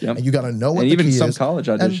doing. Yep. And you got to know what and the key even is. some college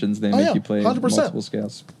auditions, they make you play 100%. multiple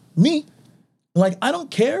scales. Me, like, I don't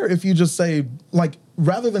care if you just say, like,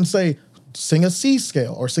 rather than say, sing a C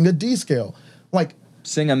scale or sing a D scale, like,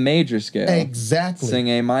 sing a major scale. Exactly. Sing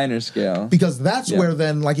a minor scale. Because that's where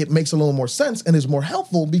then, like, it makes a little more sense and is more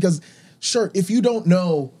helpful because, sure, if you don't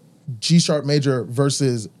know G sharp major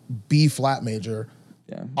versus B flat major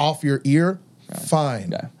off your ear,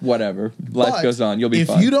 fine. Yeah, whatever. Life goes on. You'll be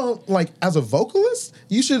fine. If you don't, like, as a vocalist,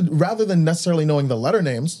 you should, rather than necessarily knowing the letter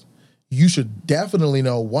names, you should definitely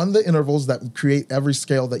know, one, the intervals that create every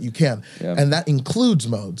scale that you can. Yep. And that includes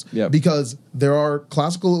modes. Yep. Because there are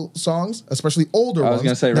classical songs, especially older ones,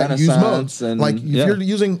 gonna say that use Renaissance modes. and- Like, if you're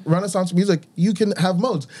using Renaissance music, you can have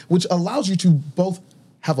modes, which allows you to both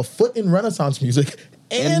have a foot in Renaissance music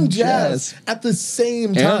and jazz at the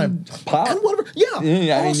same time. And pop. And whatever. Yeah. I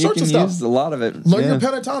mean, all sorts you of can stuff. use a lot of it. Learn your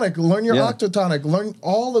pentatonic, learn your Yeah. octatonic, learn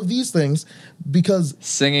all of these things because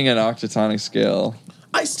Singing an octatonic scale.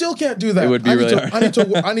 I still can't do that. It would be really hard.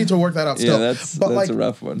 I need to work that out still. Yeah, that's like, a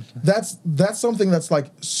rough one. That's something that's like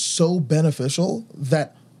so beneficial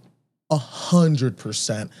that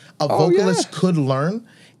 100% a vocalist could learn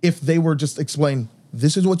if they were just explained,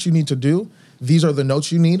 this is what you need to do. These are the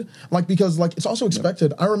notes you need. Like, because like it's also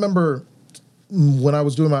expected. I remember when I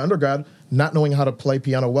was doing my undergrad, not knowing how to play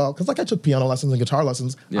piano well, because like I took piano lessons and guitar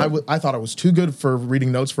lessons. Yeah. I thought I was too good for reading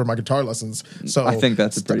notes for my guitar lessons. So I think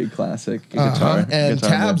that's a pretty classic guitar. And guitar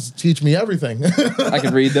tabs teach me everything. I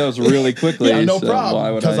can read those really quickly. Yeah, no so problem,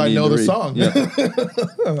 why would 'cause I need know to the song.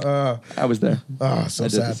 Yeah. I was there. So I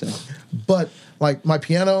did sad. the same. But like my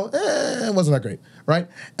piano, it wasn't that great, right?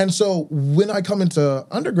 And so when I come into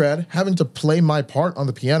undergrad, having to play my part on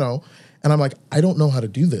the piano, and I'm like, I don't know how to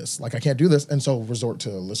do this. Like, I can't do this. And so resort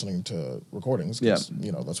to listening to recordings because,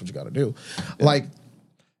 you know, that's what you got to do. Yeah. Like,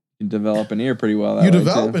 you develop an ear pretty well. You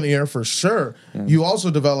develop an ear for sure. Yeah. You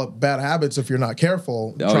also develop bad habits if you're not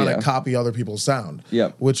careful trying to copy other people's sound.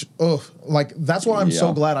 Yep. Which, like, that's why I'm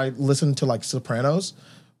so glad I listen to, like, sopranos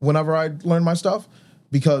whenever I learn my stuff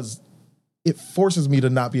because it forces me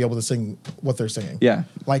to not be able to sing what they're singing. Yeah.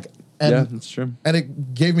 Like, and, yeah, that's true. And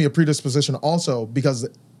it gave me a predisposition also because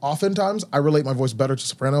oftentimes I relate my voice better to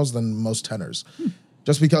sopranos than most tenors.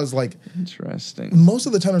 Just because, like, interesting. Most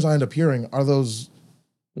of the tenors I end up hearing are those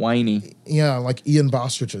whiny. Yeah, like Ian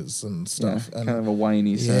Bostriches and stuff. Yeah, kind of a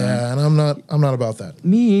whiny sound. Yeah, and I'm not about that.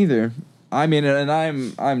 Me either. I mean, and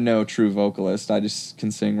I'm no true vocalist. I just can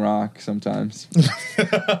sing rock sometimes.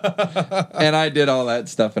 And I did all that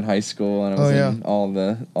stuff in high school, and I was in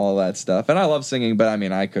all that stuff. And I love singing, but I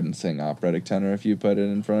mean, I couldn't sing operatic tenor. If you put it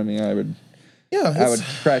in front of me, I would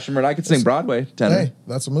crash and burn. I could sing Broadway tenor. Hey,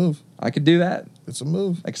 that's a move. I could do that. It's a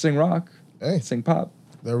move. I could sing rock. Hey, I could sing pop.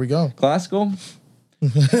 There we go. Classical.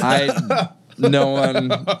 No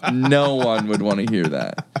one would want to hear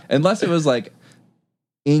that unless it was like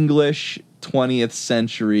English 20th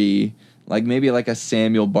century, like maybe like a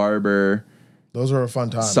Samuel Barber. Those are a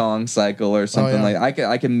fun time. Song cycle or something like that.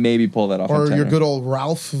 I can maybe pull that off. Or your good old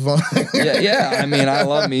Ralph Vaughan. yeah. I mean, I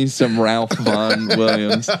love me some Ralph Vaughan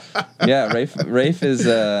Williams. Yeah, Rafe is.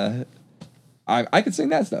 I could sing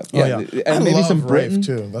that stuff. Yeah, and I maybe some Britain Rafe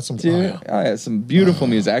too. That's some. Some beautiful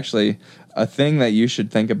music. Actually, a thing that you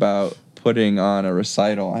should think about putting on a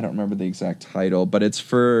recital. I don't remember the exact title, but it's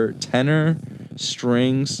for tenor,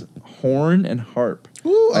 strings, horn, and harp.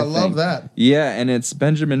 Ooh, I love that. Yeah, and it's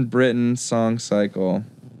Benjamin Britten Song Cycle.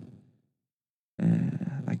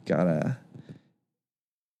 I gotta.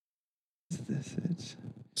 Is this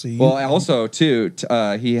it? Well, also too,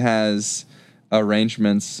 he has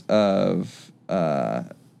arrangements of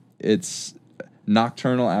it's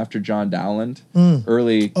Nocturnal after John Dowland,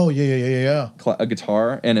 early. Oh yeah. A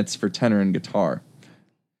guitar, and it's for tenor and guitar,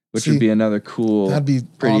 which would be another cool,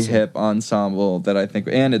 pretty awesome. Hip ensemble that I think,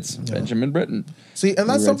 and it's Benjamin Britten. See, and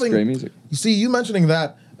that's something. Great music. You see, you mentioning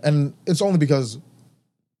that, and it's only because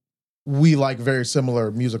we like very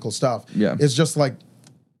similar musical stuff. Yeah. It's just like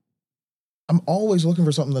I'm always looking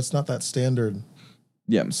for something that's not that standard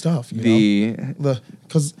stuff. You know?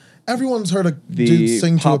 Because everyone's heard a dude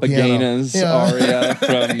sing to a piano. Papagainas aria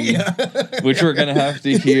from which we're gonna have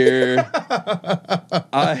to hear.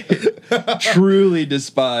 I truly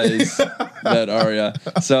despise that aria.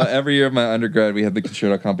 So every year of my undergrad, we had the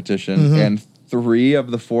concerto competition, and 3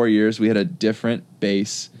 of the 4 years we had a different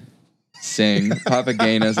bass sing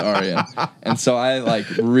Papagainas aria. And so I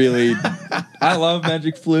love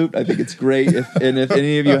Magic Flute. I think it's great. If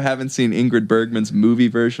any of you haven't seen Ingrid Bergman's movie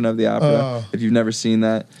version of the opera, if you've never seen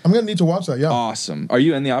that, I'm gonna need to watch that. Yeah. Awesome. Are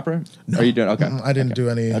you in the opera? No. Are you doing okay? I didn't do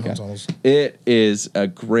any ensembles. It is a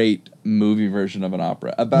great movie version of an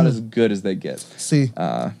opera, about as good as they get. See,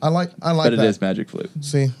 I like but that. it is Magic Flute.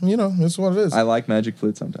 See, it's what it is. I like Magic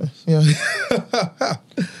Flute sometimes. Yeah.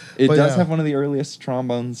 It does have one of the earliest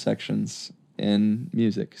trombone sections in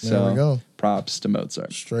music. So there we go. Props to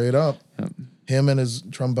Mozart. Straight up. Yep. Him and his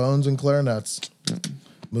trombones and clarinets.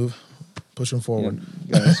 Pushing forward.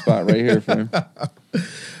 Got a spot right here for him.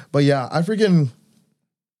 But yeah,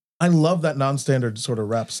 I love that non-standard sort of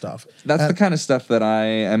rap stuff. That's the kind of stuff that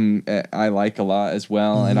I like a lot as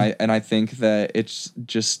well, and I think that it's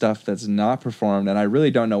just stuff that's not performed, and I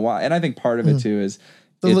really don't know why. And I think part of it too is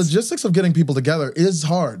the logistics of getting people together is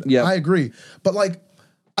hard. Yeah, I agree. But like,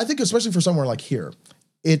 I think especially for somewhere like here,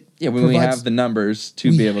 when we have the numbers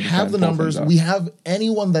to be able to have the numbers, we have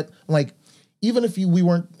anyone that like, even if we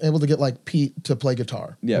weren't able to get like Pete to play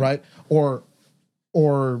guitar, right, or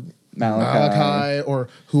Malachi or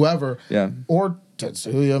whoever, or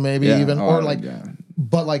Tetsuya maybe even,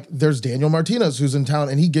 but like there's Daniel Martinez who's in town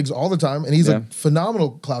and he gigs all the time and he's a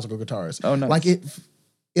phenomenal classical guitarist. Oh, nice. Like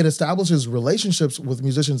it establishes relationships with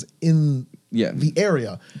musicians in the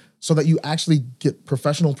area so that you actually get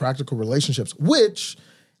professional, practical relationships, which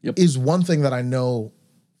is one thing that I know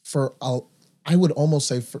I would almost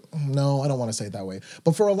say no, I don't want to say it that way,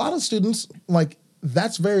 but for a lot of students, like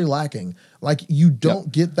that's very lacking. Like you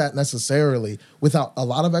don't get that necessarily without a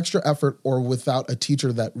lot of extra effort or without a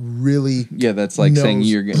teacher that really that's like saying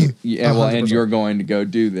you're going and you're going to go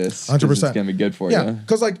do this 100%. It's going to be good for you. Yeah,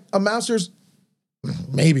 because like a master's,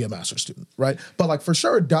 maybe a master's student, right? But like for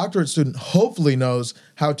sure a doctorate student hopefully knows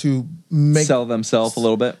how to sell themselves a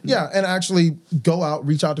little bit. Yeah, and actually go out,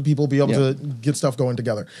 reach out to people, be able to get stuff going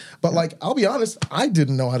together. But like I'll be honest, I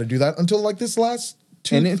didn't know how to do that until like this last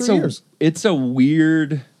 3 years. It's a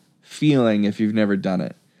weird feeling if you've never done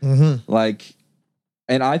it. Like,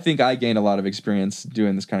 and I think I gained a lot of experience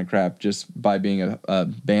doing this kind of crap just by being a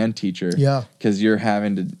band teacher. Yeah. Because you're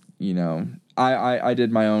having to, I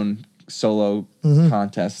did my own solo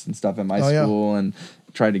contests and stuff at my school and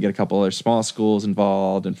tried to get a couple other small schools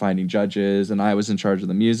involved and finding judges. And I was in charge of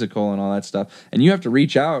the musical and all that stuff. And you have to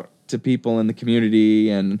reach out to people in the community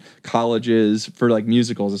and colleges for like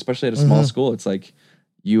musicals, especially at a small school. It's like,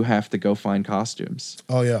 you have to go find costumes.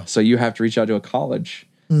 Oh, yeah. So you have to reach out to a college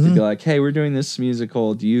to be like, hey, we're doing this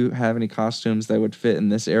musical. Do you have any costumes that would fit in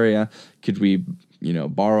this area? Could we,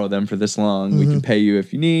 borrow them for this long? We can pay you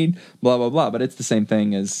if you need, blah, blah, blah. But it's the same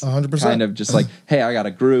thing as 100%. Kind of just like, hey, I got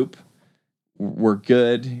a group. We're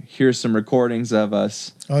good. Here's some recordings of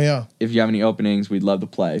us. Oh, yeah. If you have any openings, we'd love to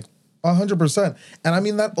play. 100%. And I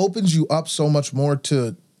mean, that opens you up so much more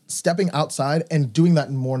to stepping outside and doing that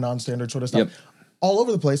in more non-standard sort of stuff. All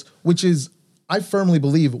over the place, which is, I firmly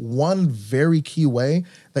believe, one very key way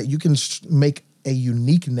that you can make a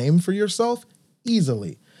unique name for yourself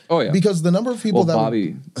easily. Oh, yeah. Because the number of people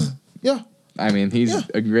Bobby. I mean, he's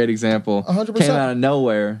a great example. 100%. Came out of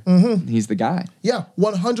nowhere. He's the guy. Yeah,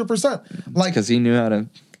 100%. Like, because he knew how to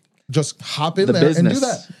just hop in there and do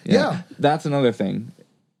that. Yeah. That's another thing.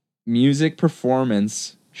 Music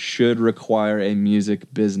performance should require a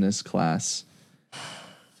music business class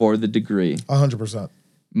for the degree. 100%.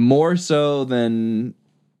 More so than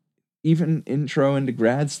even intro into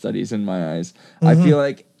grad studies in my eyes. I feel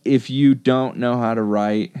like if you don't know how to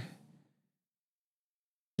write,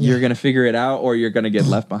 you're going to figure it out or you're going to get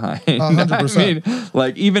left behind. 100%. I mean,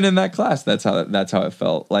 like even in that class, that's how it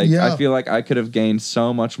felt. Like I feel like I could have gained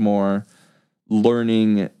so much more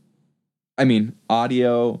learning. I mean,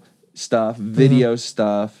 audio stuff, video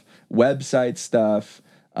stuff, website stuff.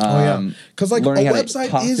 Because like a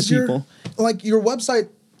website is your website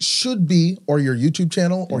should be, or your YouTube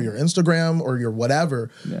channel or your Instagram or your whatever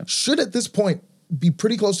should at this point be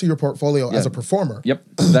pretty close to your portfolio as a performer. Yep,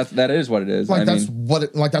 that is what it is. Like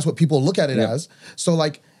that's what people look at it as. So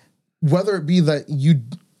like whether it be that you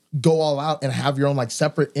go all out and have your own like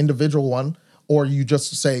separate individual one, or you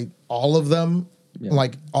just say all of them.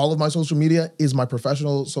 Like all of my social media is my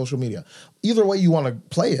professional social media. Either way you want to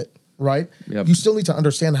play it, right? Yep. You still need to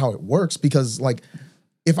understand how it works, because like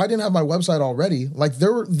if I didn't have my website already, like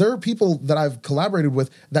there are people that I've collaborated with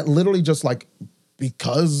that literally just like,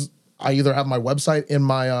 because I either have my website in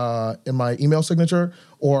my email signature,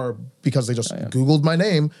 or because they just Googled my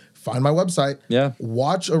name, find my website,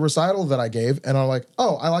 watch a recital that I gave, and are like,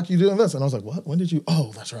 oh, I like you doing this. And I was like, what? When did you?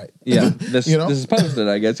 Oh, that's right. Yeah. This is posted,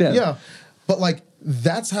 I guess. Yeah. Yeah. But like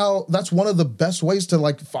that's one of the best ways to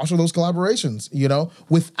like foster those collaborations,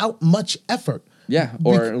 without much effort. Yeah,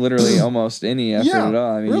 or literally almost any effort at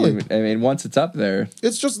all. I mean, really. Once it's up there,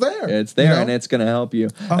 it's just there. It's there, and it's going to help you.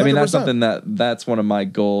 100%. I mean, that's something that's one of my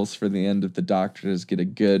goals for the end of the doctorate, is get a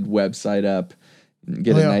good website up,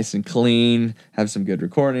 get it nice and clean, have some good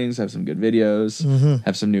recordings, have some good videos,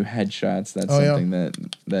 have some new headshots. That's something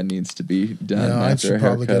that needs to be done after a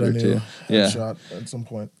haircut or two. Headshot at some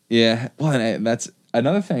point. Yeah, well, and that's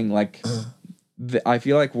another thing. Like, I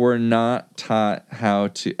feel like we're not taught how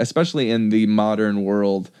to, especially in the modern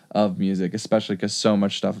world of music, especially because so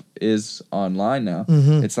much stuff is online now.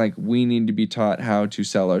 It's like we need to be taught how to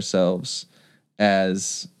sell ourselves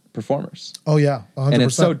as performers. Oh yeah, 100%. And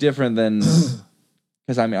it's so different than,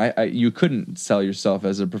 because I mean, you couldn't sell yourself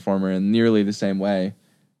as a performer in nearly the same way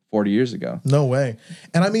 40 years ago. No way.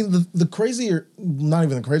 And I mean, the crazier, not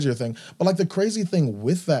even the crazier thing, but like the crazy thing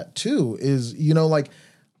with that too is, like,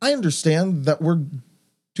 I understand that we're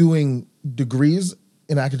doing degrees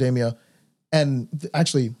in academia, and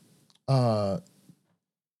actually, Bobby's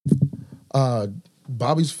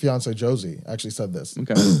fiance Josie actually said this.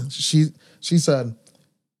 Okay. She said,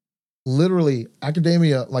 literally,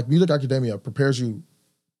 academia, like music academia, prepares you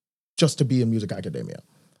just to be in music academia.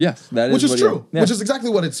 Yes, that is, which is true. Which is exactly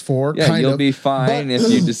what it's for. Yeah, you'll be fine if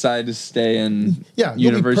you decide to stay in university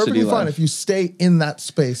you'll be perfectly life. fine if you stay in that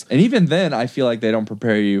space. And even then, I feel like they don't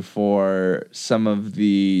prepare you for some of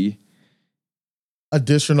the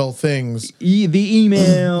additional things, the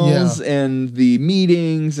emails and the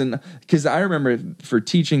meetings, and because I remember for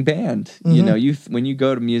teaching band, when you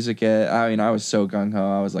go to music ed, I mean, I was so gung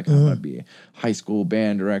ho. I was like, I'm gonna be a high school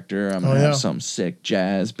band director. I'm gonna have some sick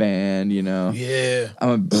jazz band, Yeah,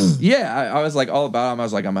 I was like all about it. I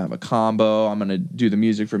was like, I'm gonna have a combo. I'm gonna do the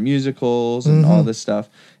music for musicals and all this stuff.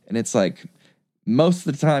 And it's like, most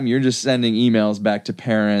of the time, you're just sending emails back to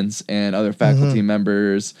parents and other faculty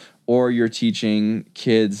members, or you're teaching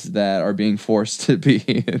kids that are being forced to be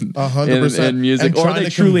in 100% in music, or they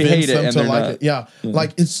truly hate it and they're like not. It. Yeah,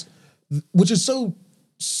 like which is so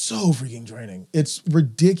freaking draining. It's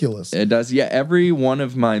ridiculous. It does. Yeah, every one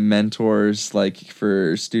of my mentors, like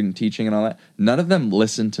for student teaching and all that, none of them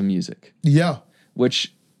listen to music. Yeah,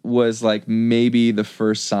 which was like maybe the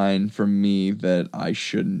first sign for me that I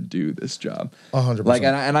shouldn't do this job. 100%. Like,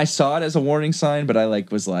 and I saw it as a warning sign, but I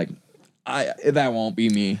was like, that won't be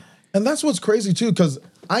me. And that's what's crazy too, because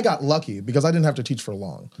I got lucky because I didn't have to teach for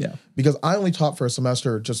long. Yeah. Because I only taught for a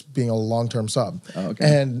semester, just being a long-term sub. Oh,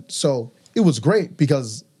 okay. And so it was great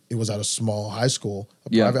because it was at a small high school,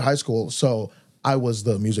 private high school. So I was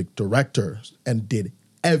the music director and did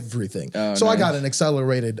everything. Oh, so nice. I got an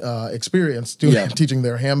accelerated experience teaching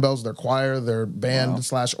their handbells, their choir, their band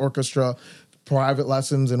 / orchestra, private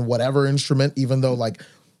lessons in whatever instrument, even though like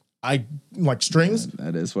I like strings.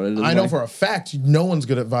 That is what it is. I know for a fact no one's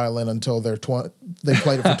good at violin until they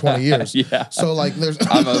played it for 20 years. Yeah. So like there's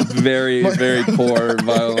I'm a very, very poor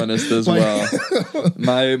violinist as well.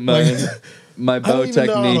 My bow I don't even technique.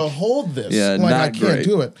 know how to hold this. Yeah, like, not I can't great.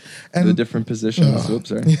 do it. And The different positions. Oops,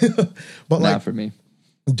 sorry. but Not like for me.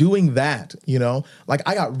 doing that, like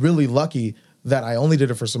I got really lucky that I only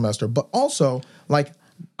did it for a semester, but also like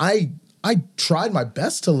I tried my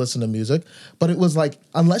best to listen to music, but it was like,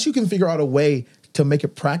 unless you can figure out a way to make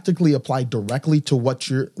it practically apply directly to what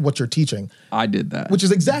you're teaching. I did that. Which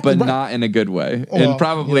is exactly but right. not in a good way. Well, and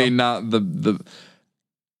probably not the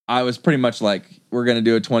I was pretty much like, we're going to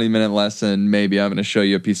do a 20-minute lesson. Maybe I'm going to show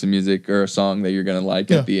you a piece of music or a song that you're going to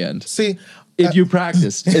like at the end. See, if you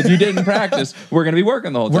practiced. If you didn't practice, we're going to be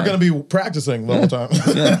working the whole time. We're going to be practicing the whole time.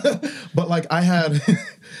 But like I had,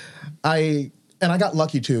 and I got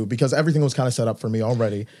lucky too because everything was kind of set up for me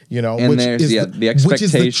already, And which there's is the expectation. Which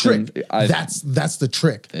is the trick. That's the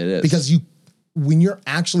trick. It is. Because when you're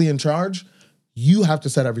actually in charge, you have to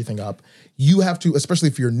set everything up. You have to, especially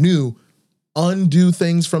if you're new, undo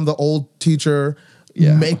things from the old teacher,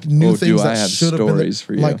 make new things that should have been there.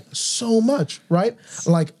 For you. Like so much, right?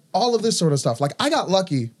 Like all of this sort of stuff. Like I got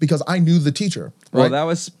lucky because I knew the teacher. Right? Well, that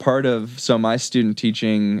was part of, so my student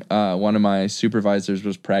teaching, one of my supervisors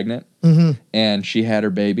was pregnant and she had her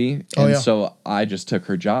baby. And so I just took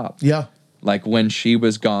her job. Yeah. like when she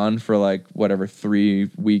was gone for like whatever 3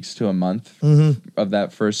 weeks to a month of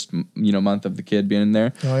that first month of the kid being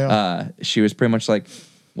there, she was pretty much like,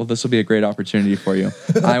 well, this will be a great opportunity for you.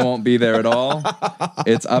 I won't be there at all.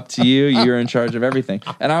 It's up to you. You're in charge of everything.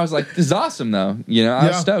 And I was like, this is awesome, though. I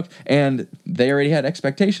was stoked. And they already had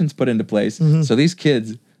expectations put into place. So these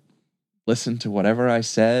kids listened to whatever I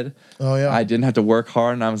said. I didn't have to work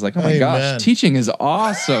hard. And I was like, oh my gosh, teaching is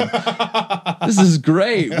awesome. This is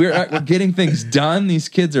great. We're getting things done. These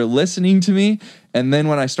kids are listening to me. And then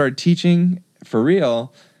when I started teaching for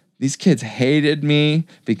real, these kids hated me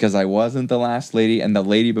because I wasn't the last lady, and the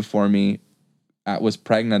lady before me was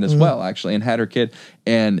pregnant as well, actually, and had her kid,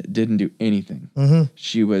 and didn't do anything.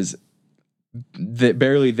 She was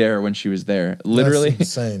barely there when she was there. Literally,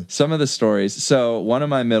 that's insane. Some of the stories. So one of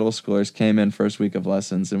my middle schoolers came in first week of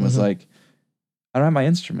lessons and was like, I don't have my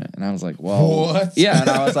instrument. And I was like, well, what? Yeah. And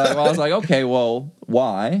I was like, okay, well,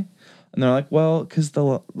 why? And they're like, well, because the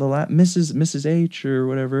Mrs. H or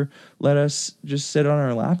whatever let us just sit on our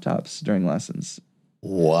laptops during lessons.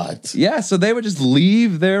 What? Yeah, so they would just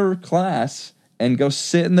leave their class and go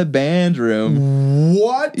sit in the band room.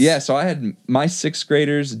 What? Yeah, so I had my 6th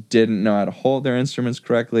graders didn't know how to hold their instruments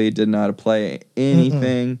correctly, didn't know how to play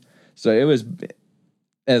anything. So it was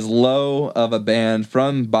as low of a band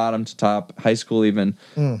from bottom to top, high school even.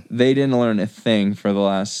 They didn't learn a thing for the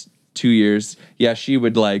last 2 years. Yeah, she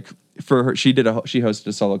would like... For her, she hosted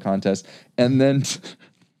a solo contest, and then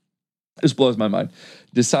this blows my mind.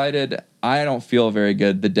 Decided I don't feel very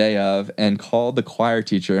good the day of, and called the choir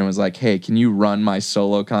teacher and was like, "Hey, can you run my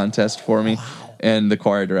solo contest for me?" Wow. And the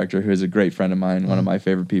choir director, who is a great friend of mine, one of my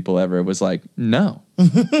favorite people ever, was like, "No."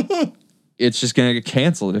 It's just going to get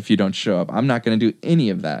canceled if you don't show up. I'm not going to do any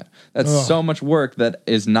of that. That's so much work that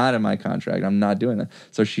is not in my contract. I'm not doing that.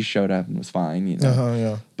 So she showed up and was fine,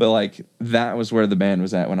 But like that was where the band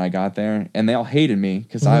was at when I got there. And they all hated me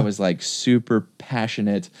because I was like super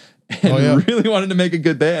passionate and really wanted to make a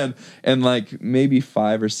good band. And like maybe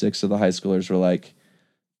 5 or 6 of the high schoolers were like,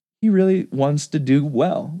 he really wants to do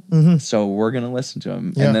well. So we're going to listen to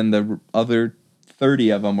him. And then the other 30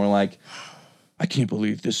 of them were like, I can't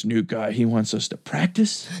believe this new guy. He wants us to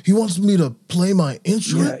practice. He wants me to play my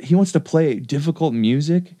instrument. Yeah, he wants to play difficult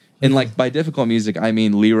music. And like by difficult music, I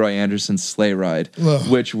mean Leroy Anderson's Sleigh Ride,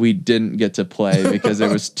 which we didn't get to play because it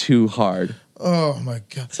was too hard. Oh my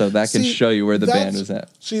God. So that can show you where the band was at.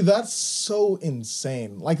 See, that's so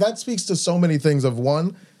insane. Like that speaks to so many things of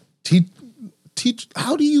one, teach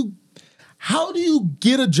how do you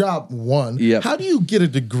get a job? 1, how do you get a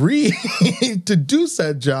degree to do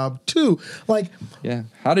said job? 2, like,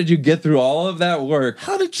 how did you get through all of that work?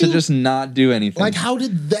 How did you to just not do anything? Like, how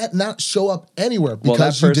did that not show up anywhere?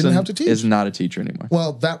 Because you didn't have to teach. Is not a teacher anymore.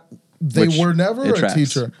 Well, they were never a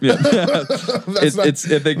teacher. Yeah,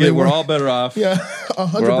 we're all better off. Yeah,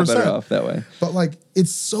 100%. We're all better off that way. But like,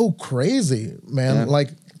 it's so crazy, man. Yeah. Like,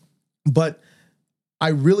 but I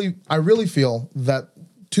really feel that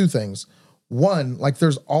 2 things. 1, like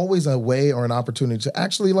there's always a way or an opportunity to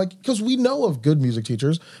actually like, because we know of good music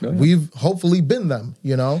teachers. We've hopefully been them,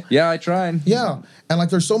 Yeah, I tried. Yeah. And like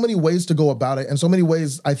there's so many ways to go about it, and so many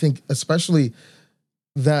ways, I think, especially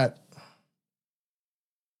that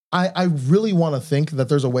I really want to think that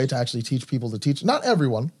there's a way to actually teach people to teach. Not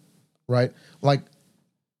everyone, right? Like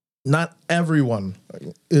not everyone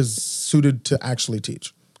is suited to actually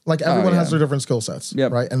teach. Like everyone has their different skill sets,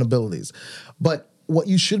 right? And abilities. But what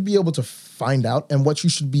you should be able to find out and what you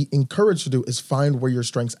should be encouraged to do is find where your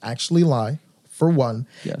strengths actually lie, for one.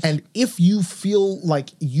 Yes. And if you feel like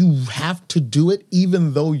you have to do it,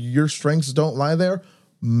 even though your strengths don't lie there,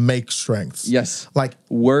 make strengths. Yes. Like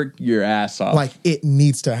work your ass off. Like it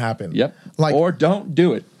needs to happen. Yep. Like, or don't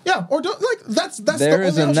do it. Yeah. Or don't, like that's there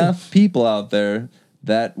is enough people out there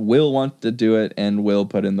that will want to do it and will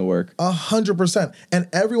put in the work. 100%. And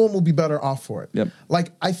everyone will be better off for it. Yep.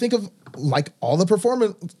 Like I think of like all the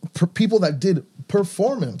people that did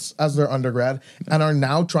performance as their undergrad and are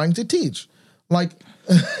now trying to teach. Like,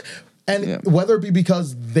 and whether it be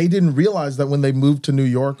because they didn't realize that when they moved to New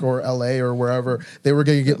York or LA or wherever, they were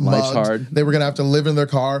going to get mugged. Hard. They were going to have to live in their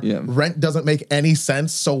car. Yeah. Rent doesn't make any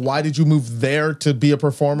sense. So why did you move there to be a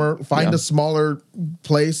performer? Find a smaller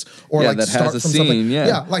place or like that start has from a scene. something.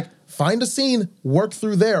 Yeah. Like find a scene, work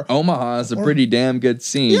through there. Omaha is a pretty damn good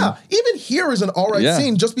scene. Yeah, even here is an all right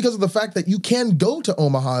scene just because of the fact that you can go to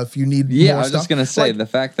Omaha if you need more I was stuff. just going to say, like, the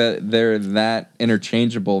fact that they're that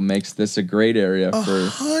interchangeable makes this a great area for...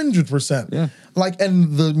 100%. Yeah. Like,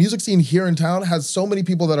 and the music scene here in town has so many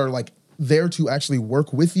people that are like there to actually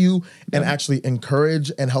work with you and actually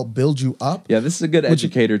encourage and help build you up. Yeah, this is a good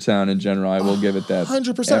educator town in general. I will give it that.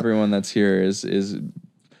 100%. Everyone that's here is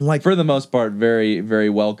Like, for the most part, very, very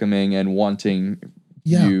welcoming and wanting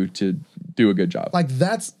you to do a good job. like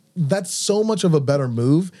that's so much of a better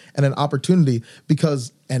move and an opportunity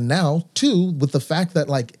because, and now too, with the fact that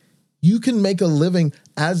like you can make a living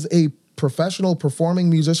as a professional performing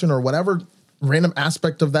musician or whatever random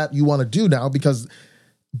aspect of that you want to do now, because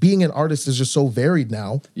being an artist is just so varied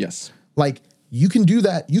now. Yes. Like you can do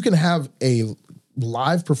that. You can have a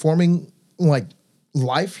live performing like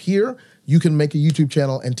life here. You can make a YouTube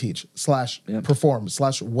channel and teach / perform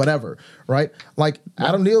 / whatever, right? Like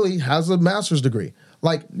Adam Neely has a master's degree.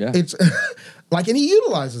 Like it's like, and he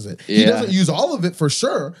utilizes it. He doesn't use all of it for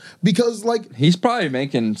sure because like he's probably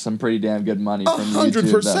making some pretty damn good money from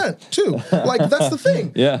 100% too. Like that's the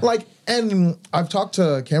thing. Yeah. Like, and I've talked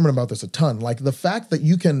to Cameron about this a ton. Like the fact that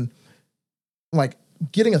you can like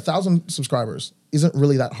getting 1,000 subscribers isn't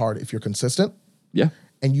really that hard if you're consistent. Yeah.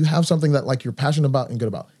 And you have something that like you're passionate about and good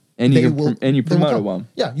about. And you promote it well.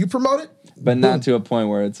 Yeah, you promote it. But not to a point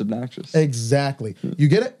where it's obnoxious. Exactly. You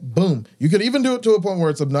get it? Boom. You could even do it to a point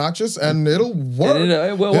where it's obnoxious and it'll work. And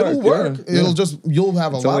it will work. Yeah. It'll just, you'll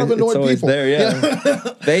have lot of annoyed it's people. There,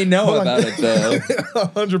 yeah. They know about it though.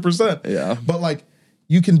 100%. Yeah. But like,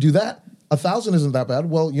 you can do that. 1,000 isn't that bad.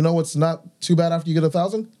 Well, you know what's not too bad after you get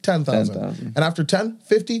 1,000? 10,000. 10,000. And after 10,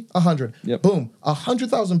 50, 100. Yep. Boom.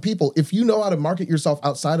 100,000 people. If you know how to market yourself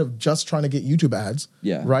outside of just trying to get YouTube ads,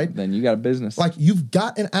 right? Then you got a business. Like you've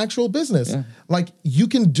got an actual business. Yeah. Like you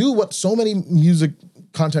can do what so many music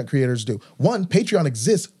content creators do. One, Patreon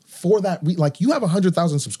exists for that. Like you have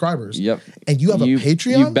 100,000 subscribers. Yep. And you have a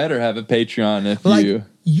Patreon. You better have a Patreon if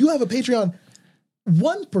you have a Patreon.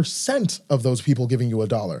 1% of those people giving you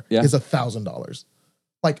 $1 is $1,000.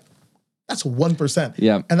 Like that's 1%.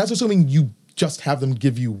 Yeah. And that's assuming you just have them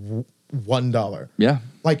give you $1. Yeah.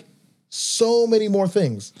 Like so many more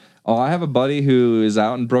things. Oh, I have a buddy who is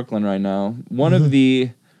out in Brooklyn right now. One of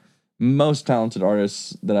the most talented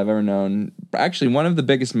artists that I've ever known. Actually, one of the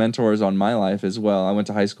biggest mentors on my life as well. I went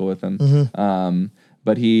to high school with him.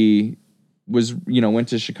 But he was, went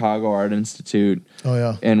to Chicago Art Institute. Oh,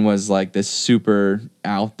 yeah. And was like this super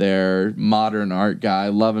out there modern art guy.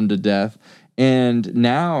 Love him to death. And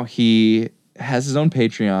now he has his own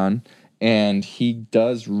Patreon and he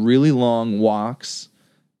does really long walks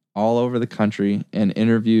all over the country and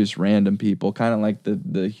interviews random people, kind of like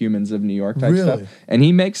the Humans of New York type stuff. And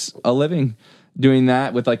he makes a living doing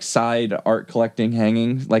that with like side art collecting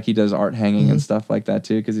hanging, like he does art hanging and stuff like that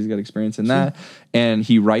too, because he's got experience in that. And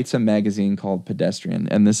he writes a magazine called Pedestrian.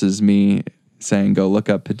 And this is me saying, go look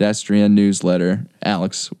up Pedestrian newsletter,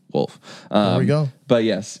 Alex Wolf. There we go. But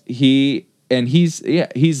yes, he's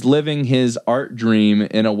living his art dream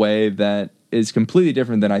in a way that is completely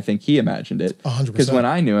different than I think he imagined it. 100%. Because when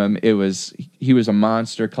I knew him, he was a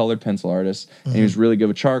monster colored pencil artist, and he was really good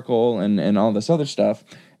with charcoal and all this other stuff.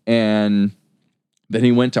 And then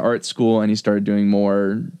he went to art school and he started doing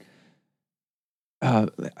more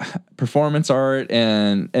performance art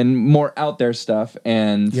and more out there stuff.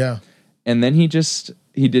 And then he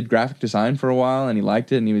did graphic design for a while and he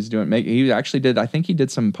liked it and he was doing I think he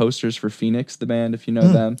did some posters for Phoenix, the band, if you know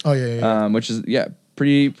them. Oh yeah. Which is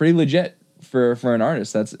pretty legit for an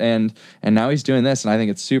artist. And now he's doing this and I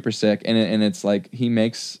think it's super sick. And it's like he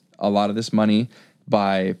makes a lot of this money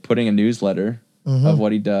by putting a newsletter of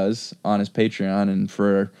what he does on his Patreon, and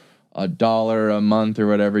for $1 a month or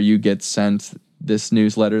whatever, you get sent this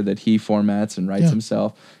newsletter that he formats and writes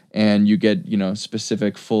himself, and you get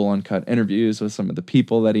specific full uncut interviews with some of the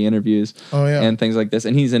people that he interviews and things like this.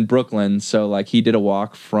 And he's in Brooklyn, so like he did a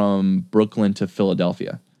walk from Brooklyn to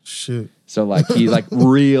Philadelphia. Shoot. So like he like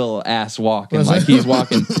real ass walking, like he's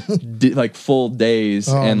walking like full days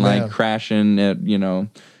and like crashing at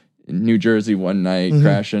New Jersey one night,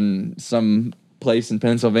 crashing some place in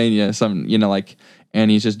Pennsylvania, and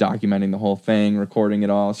he's just documenting the whole thing, recording it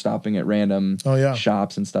all, stopping at random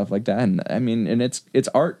shops and stuff like that. And I mean, and it's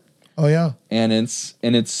art. Oh yeah. And it's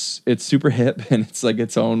super hip and it's like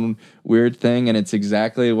its own weird thing, and it's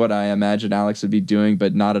exactly what I imagined Alex would be doing,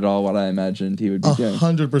 but not at all what I imagined he would be doing.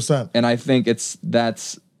 100%. And I think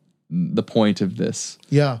that's the point of this.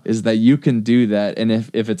 Yeah. Is that you can do that, and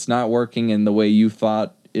if it's not working in the way you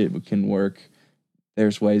thought it can work,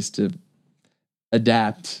 there's ways to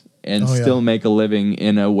adapt and still make a living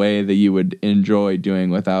in a way that you would enjoy doing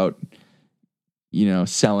without,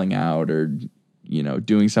 selling out or,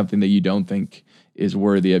 doing something that you don't think is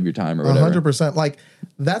worthy of your time or whatever. 100%. Like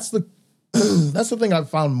that's the thing I've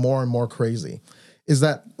found more and more crazy is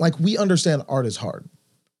that like we understand art is hard.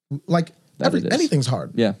 Like anything's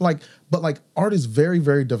hard. Yeah. But art is very,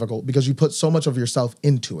 very difficult because you put so much of yourself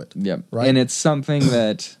into it. Yeah. Right. And it's something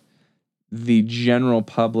that the general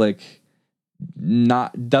public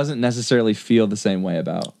doesn't necessarily feel the same way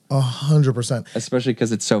about. 100%. Especially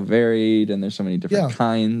because it's so varied and there's so many different Yeah.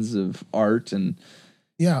 kinds of art and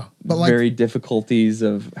Yeah, but like very difficulties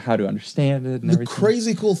of how to understand it and the everything.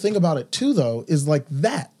 crazy cool thing about it too, though, is like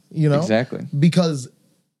that, you know, Exactly. because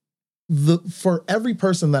for every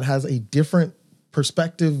person that has a different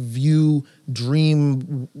perspective, view,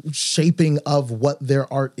 dream, shaping of what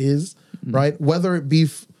their art is, right? Whether it be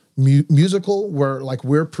musical, where like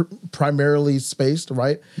we're primarily spaced,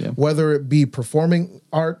 right? Yeah. Whether it be performing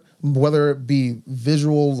art, whether it be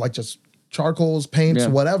visual, like just charcoals, paints, Yeah.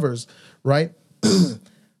 whatever's, right?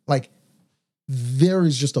 Like there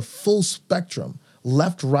is just a full spectrum,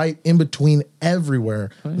 left, right, in between, everywhere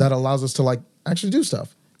that allows us to like actually do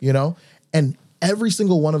stuff, you know? And every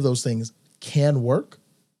single one of those things can work.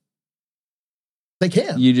 They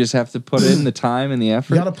can. You just have to put in the time and the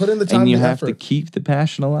effort. You got to put in the time and you and the have to effort. keep the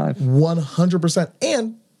passion alive. 100%.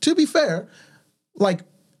 And to be fair, like,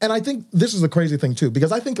 and I think this is the crazy thing too,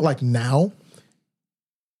 because I think like now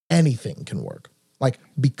anything can work. Like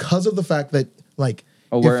because of the fact that like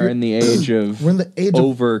We're in the age of we're in the age of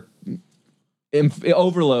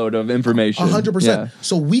overload of information. 100%.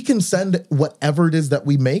 So we can send whatever it is that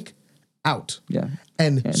we make out. Yeah.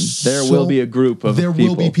 And there will be a group of there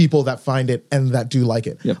people. will be people that find it and that do like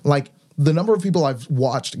it. Yep. Like the number of people I've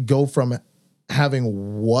watched go from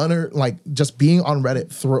having one or like just being on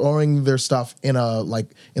Reddit, throwing their stuff in a like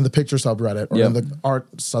in the picture subreddit or in the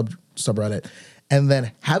art subreddit, and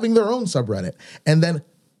then having their own subreddit, and then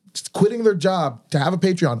quitting their job to have a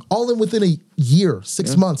Patreon, all in within a year,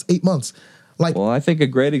 6 months, 8 months. Like, Well, I think a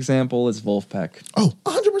great example is Wolfpack.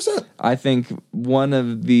 100%. I think one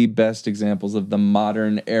of the best examples of the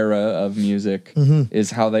modern era of music Mm-hmm.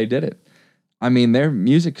 is how they did it. I mean, they're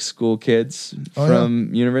music school kids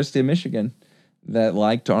from University of Michigan that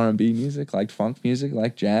liked R&B music, liked funk music,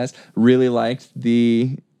 liked jazz, really liked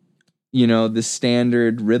the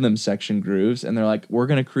standard rhythm section grooves. And they're like, we're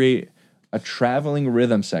going to create a traveling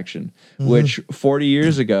rhythm section, which 40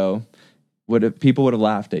 years ago people would have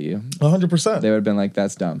laughed at you. 100%. They would have been like,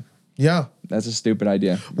 that's dumb. Yeah. That's a stupid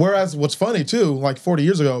idea. Whereas what's funny too, like 40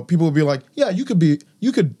 years ago, people would be like, yeah, you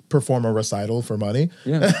could perform a recital for money.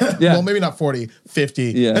 Yeah. Yeah. Well, maybe not 40, 50.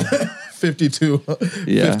 Yeah. 50 to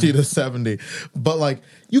 50 to 70. But like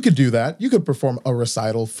you could do that. You could perform a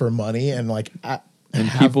recital for money and like And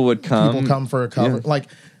people would come. People come for a cover. Yeah. Like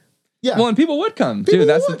yeah. Well, and people would come People too.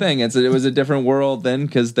 That's would. the thing. It was a different world then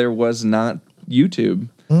because there was not YouTube.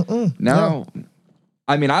 Now,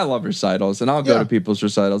 I mean, I love recitals and I'll go Yeah. to people's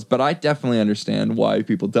recitals, but I definitely understand why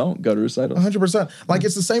people don't go to recitals. 100%. Like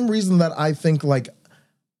it's the same reason that I think like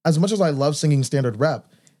as much as I love singing standard rap,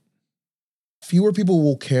 fewer people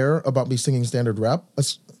will care about me singing standard rap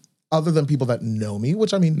other than people that know me,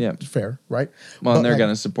 which I mean, fair, right? Well, But, and they're like, going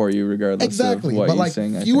to support you regardless exactly. of what But you like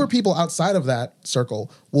sing. I fewer think. people outside of that circle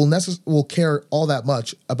will care all that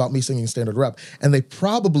much about me singing standard rap, and they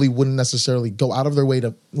probably wouldn't necessarily go out of their way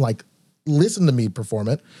to like listen to me perform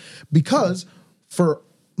it, because for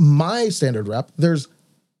my standard rap, there's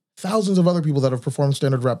thousands of other people that have performed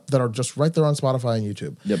standard rap that are just right there on Spotify and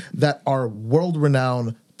YouTube that are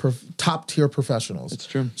world-renowned, top-tier professionals. It's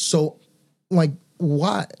true. So, like,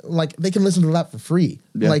 why? Like, they can listen to that for free.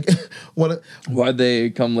 Yeah. Like, what? Why'd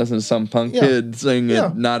they come listen to some punk kid sing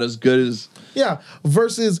it not as good as... Yeah,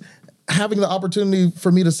 versus having the opportunity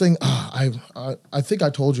for me to sing. I think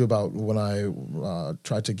I told you about when I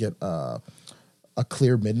tried to get a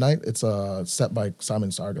Clear Midnight. It's a set by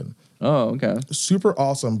Simon Sargon. Oh, okay. Super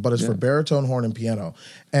awesome, but it's for baritone, horn, and piano.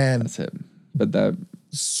 And That's it. But that...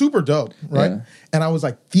 super dope, right? Yeah. And I was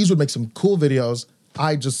like, these would make some cool videos.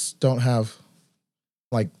 I just don't have,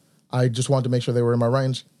 like, I just wanted to make sure they were in my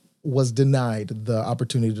range. Was denied the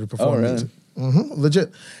opportunity to perform really? music.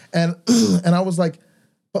 Legit. And and I was like,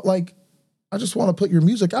 but like, I just want to put your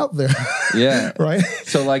music out there. Yeah. Right?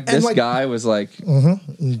 So like And, this like, guy was like,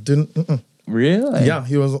 Didn't. really? Yeah,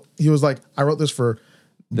 he was like, I wrote this for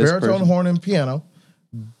baritone, person. horn, and piano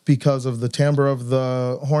because of the timbre of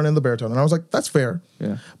the horn and the baritone. And I was like, that's fair.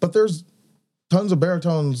 Yeah. But there's tons of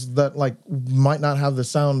baritones that like might not have the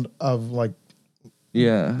sound of like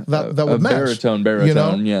Yeah. that a would match. baritone, you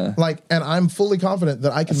know? yeah. Like, and I'm fully confident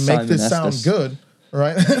that I can make Simon this sound Estes. good.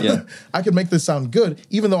 Right? Yeah. I can make this sound good,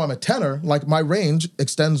 even though I'm a tenor. Like my range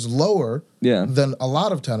extends lower than a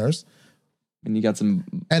lot of tenors. And you got some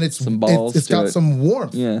And it's some balls it's to got it. some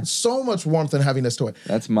warmth. Yeah. So much warmth and heaviness to it.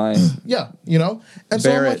 That's my Yeah, you know? And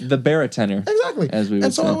so I'm like, the baritone. exactly. As we would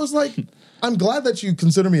and so say. I was like, I'm glad that you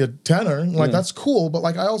consider me a tenor. Like that's cool, but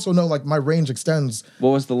like I also know like my range extends.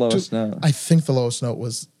 What was the lowest note? I think the lowest note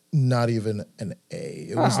was not even an A.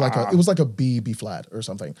 It was like a B flat or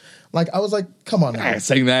something. Like I was like, come on now. I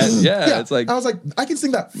sing that. Yeah, it's like I was like, I can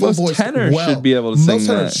sing that full most voice tenors well. should be able to sing Most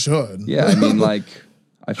tenors that. should. Yeah, I mean, like,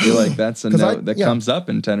 I feel like that's a 'Cause note that comes up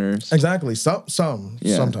in tenors. Exactly. Yeah.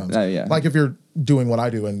 Sometimes. Yeah. Like if you're doing what I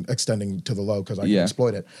do and extending to the low because I can Yeah.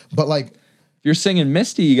 exploit it. But like, If you're singing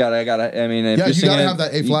Misty, you gotta. I mean, if yeah, you're you gotta singing, have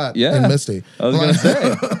that A flat yeah, in Misty. I was gonna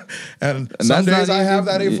say, and that's some not days I easy. have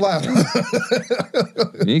that A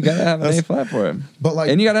flat. you gotta have an A flat for it. But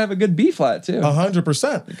like, And you gotta have a good B flat too.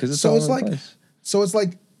 100%. Because it's so all it's over the like, place. so it's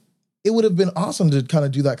like, it would have been awesome to kind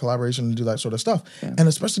of do that collaboration and do that sort of stuff. Yeah. And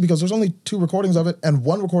especially because there's only 2 recordings of it, and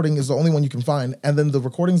one recording is the only one you can find. And then the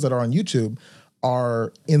recordings that are on YouTube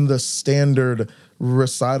are in the standard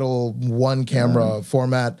recital one camera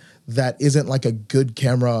format that isn't like a good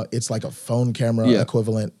camera. It's like a phone camera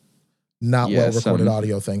equivalent, not Yeah, well recorded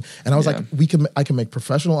audio thing. And I was like, I can make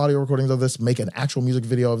professional audio recordings of this, make an actual music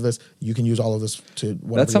video of this. You can use all of this to whatever That's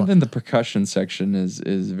you want. something the percussion section is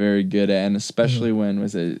very good at, and especially when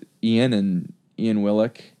was it Ian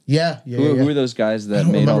Willick? Yeah. Who are those guys that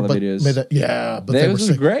made all the videos? But they were Those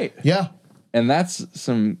are sick. great. Yeah. And that's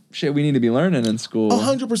some shit we need to be learning in school.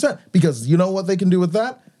 100%. Because you know what they can do with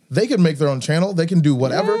that? They can make their own channel. They can do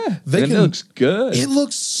whatever. Yeah. They And can. it looks good. It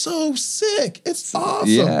looks so sick. It's awesome.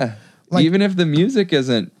 Yeah. Like- even if the music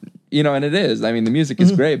isn't, and it is. I mean, the music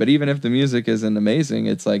is great, but even if the music isn't amazing,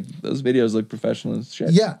 it's like those videos look professional as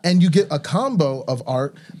shit. Yeah, and you get a combo of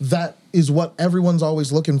art that is what everyone's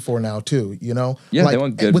always looking for now too. Yeah, they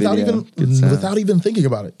want good without video, good sound. without even thinking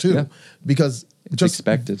about it too, because It's just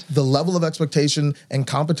expected. the level of expectation and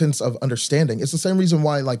competence of understanding. It's the same reason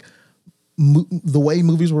why like the way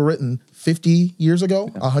movies were written 50 years ago,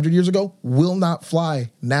 100 years ago, will not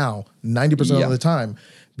fly now 90% of the time,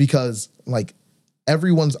 because like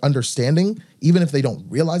everyone's understanding, even if they don't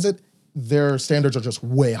realize it, their standards are just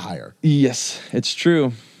way higher. Yes, it's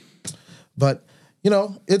true. But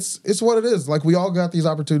it's what it is. Like we all got these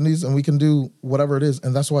opportunities and we can do whatever it is,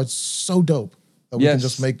 and that's why it's so dope that we can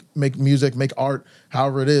just make music, make art,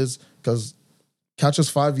 however it is. Because catch us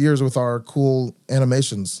 5 years with our cool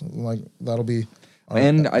animations, like that'll be.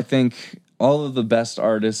 And I think all of the best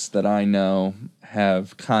artists that I know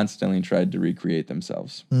have constantly tried to recreate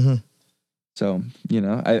themselves. Mm-hmm. So,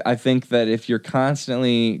 I think that if you're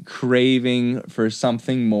constantly craving for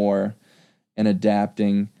something more and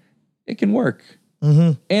adapting, it can work.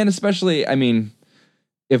 Mm-hmm. And especially, I mean,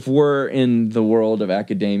 if we're in the world of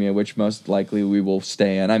academia, which most likely we will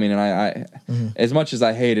stay in. I mean, and I as much as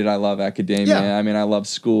I hate it, I love academia. Yeah. I mean, I love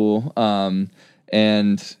school.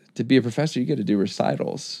 And to be a professor, you get to do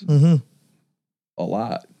recitals a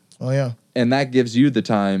lot. Oh yeah. And that gives you the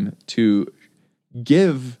time to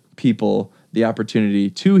give people the opportunity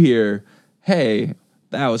to hear, hey,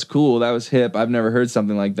 that was cool, that was hip, I've never heard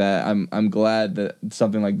something like that. I'm glad that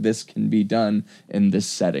something like this can be done in this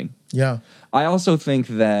setting. Yeah. I also think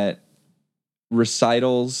that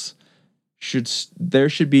recitals there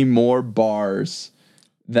should be more bars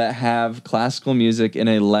that have classical music in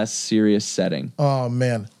a less serious setting. Oh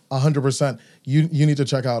man, 100%. You need to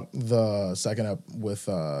check out the second up with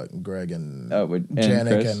Greg and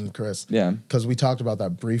Janik and Chris. Yeah, because we talked about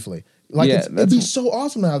that briefly. Like it'd be so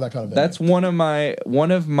awesome to have that kind of. That's one of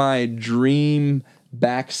my dream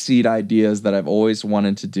backseat ideas that I've always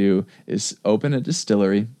wanted to do is open a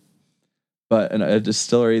distillery, but a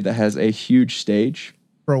distillery that has a huge stage.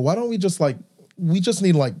 Bro, why don't we just we just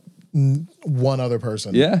need one other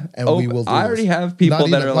person. Yeah, and we will. I already have people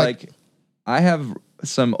that are like, I have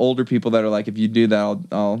some older people that are like, if you do that,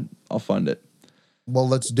 I'll fund it. Well,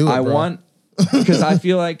 let's do it. I want, because I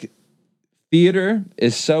feel like theater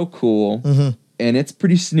is so cool and it's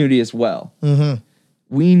pretty snooty as well. Mm-hmm.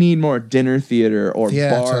 We need more dinner theater or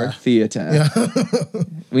bar theater. Yeah.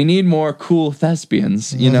 We need more cool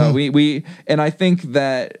thespians. You know, we and I think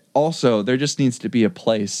that also there just needs to be a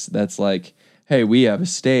place that's like, hey, we have a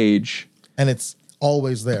stage. And it's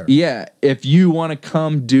always there. Yeah. If you want to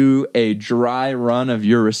come do a dry run of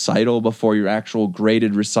your recital before your actual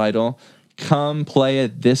graded recital, come play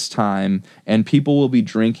at this time and people will be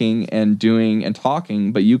drinking and doing and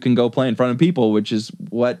talking, but you can go play in front of people, which is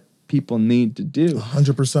what people need to do.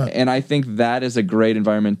 100%. And I think that is a great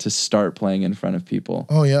environment to start playing in front of people.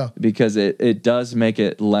 Oh, yeah. Because it does make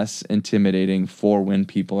it less intimidating for when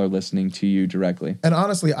people are listening to you directly. And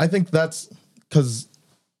honestly, I think that's because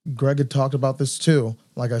Greg had talked about this too,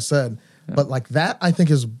 like I said. Yeah. But like that, I think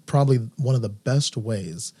is probably one of the best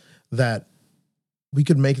ways that we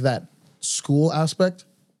could make that school aspect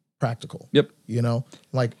practical. Yep. You know,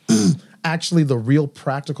 like actually the real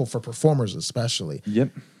practical for performers, especially.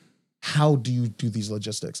 Yep. how do you do these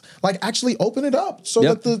logistics? Like, actually open it up so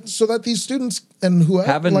Yep. that these students and whoever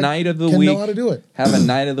Have a night of the can week. know how to do it. Have a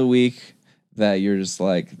night of the week that you're just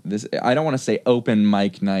like this. I don't want to say open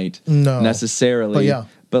mic night necessarily, But yeah.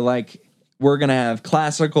 but like we're gonna have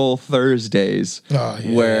classical Thursdays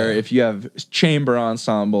where if you have chamber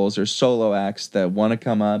ensembles or solo acts that want to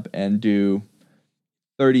come up and do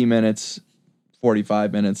 30 minutes,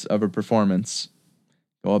 45 minutes of a performance,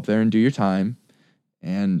 go up there and do your time,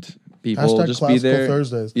 and people will just be there.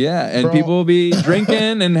 Thursdays. Yeah, and Bro. people will be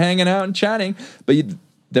drinking and hanging out and chatting, but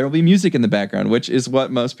there will be music in the background, which is what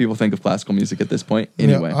most people think of classical music at this point.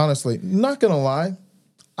 Anyway, Yeah, honestly, not gonna lie,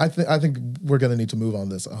 I think we're gonna need to move on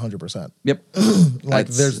this 100%. yep. Like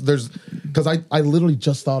That's- there's because I literally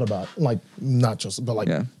just thought about, like, not just, but like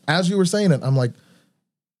as you were saying it, I'm like,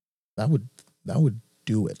 that would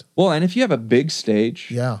do it. Well, and if you have a big stage,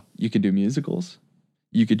 Yeah. you could do musicals,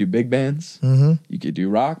 you could do big bands, Mm-hmm. you could do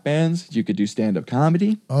rock bands, you could do stand-up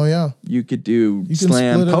comedy, Oh yeah. you could do You can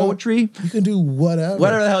slam split it up. poetry, You can do whatever.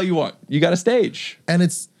 whatever the hell you want. You got a stage. And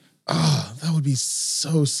it's that would be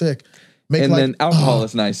so sick. Make And like, then alcohol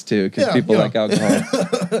is nice too, because Yeah, people yeah. like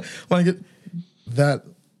alcohol. like it, that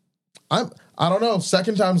I don't know,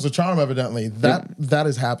 second time's the charm, evidently. That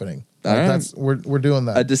is happening. Like, All right. that's we're doing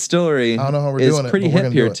that. A distillery I don't know how we're is doing it, pretty but we're hip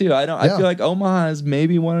gonna here do it. too. I Yeah. feel like Omaha is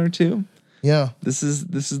maybe one or two. Yeah. This is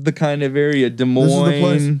the kind of area. Des This is the place.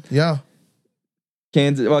 Moines, Yeah.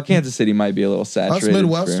 Kansas. Well, Kansas City might be a little Us saturated.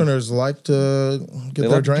 Midwesterners like to get They their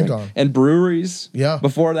like to drink on. And breweries. Yeah.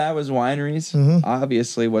 Before that was wineries.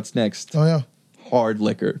 Obviously, what's next? Oh yeah. Hard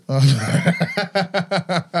liquor.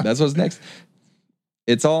 That's what's next.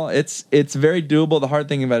 It's very doable. The hard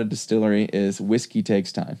thing about a distillery is whiskey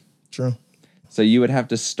takes time. True. So you would have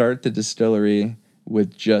to start the distillery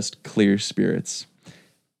with just clear spirits.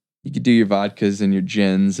 You could do your vodkas and your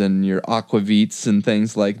gins and your aquavits and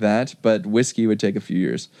things like that, but whiskey would take a few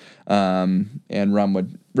years. And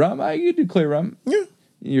you could do clear rum. Yeah.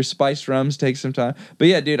 Your spiced rums take some time. But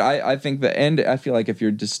yeah, dude, I think I feel like if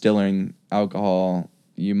you're distilling alcohol,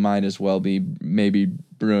 you might as well be maybe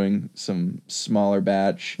brewing some smaller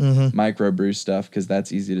batch microbrew stuff, because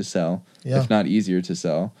that's easy to sell, Yeah. if not easier to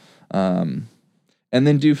sell. And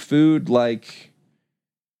then do food like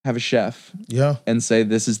have a chef Yeah. and say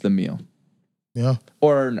this is the meal. Yeah.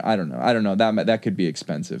 Or I don't know. That could be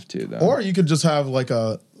expensive too, though. Or you could just have like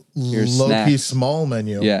a Your low-key snacks. small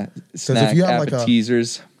menu. yeah, if snack you have like a-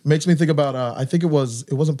 appetizers. Makes me think about I think it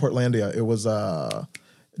wasn't Portlandia. It was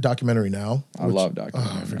Documentary Now. I love I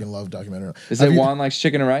Documentary Now. freaking love Documentary Now. Is Have it you- Juan likes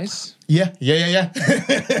chicken and rice? Yeah.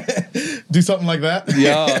 Do something like that.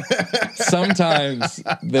 Yeah. Sometimes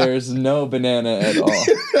there's no banana at all.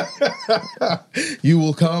 You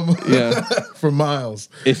will come Yeah. for miles.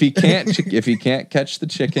 If he can't catch the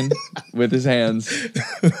chicken with his hands,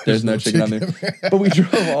 there's no chicken on there. But we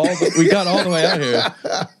got all the way out here.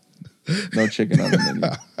 No chicken on the menu.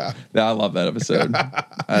 Yeah, I love that episode.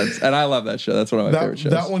 And I love that show. That's one of my favorite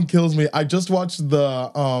shows. That one kills me. I just watched the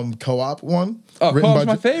Co-op one. Oh, written Co-op's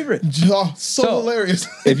by my favorite. Oh, so hilarious.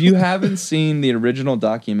 If you haven't seen the original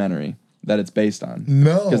documentary that it's based on,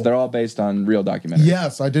 No. because they're all based on real documentaries.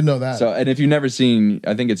 Yes, I did know that. So, and if you've never seen,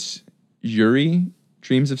 I think it's Yuri,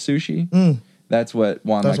 Dreams of Sushi. That's what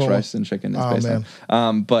Juan That's Likes what- Rice and Chicken is Oh, based man.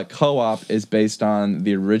 on. But Co-op is based on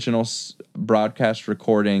the original broadcast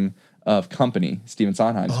recording of Company, Stephen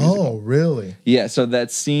Sondheim's musical. Oh, really? Yeah, so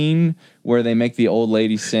that scene where they make the old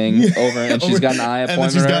lady sing over and she's got an eye And then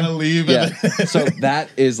appointment. she's or gotta whatever. leave. Yeah, so that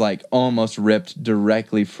is like almost ripped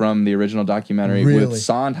directly from the original documentary Really? with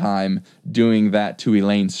Sondheim doing that to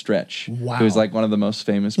Elaine Stretch, Wow. who's like one of the most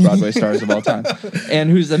famous Broadway stars of all time, and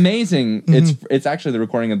who's amazing. It's actually the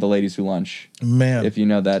recording of The Ladies Who Lunch. Man. If you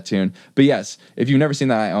know that tune. But yes, if you've never seen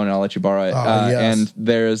that, I own it. I'll let you borrow it. Yes. And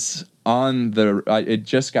there's it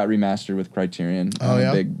just got remastered with Criterion. Oh, I'm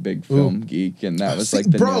yeah? a big film geek, and that was See, like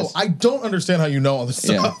the bro, newest. I don't understand how you know all this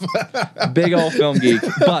Yeah. stuff. Big old film geek.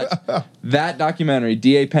 But that documentary,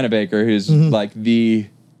 D.A. Pennebaker, who's like the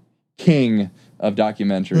king of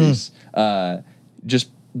documentaries, just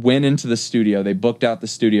went into the studio. They booked out the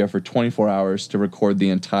studio for 24 hours to record the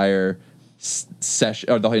entire session,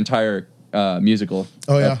 or the entire musical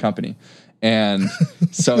of Company. And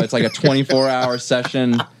so it's like a 24-hour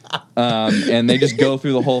session. And they just go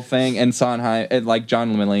through the whole thing, and Sondheim, like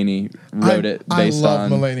John Mulaney wrote it based I on.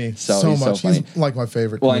 love Mulaney so he's much. So funny. He's like my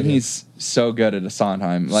favorite. Well, and comedian. he's so good at a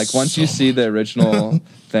Sondheim. Like once you see the original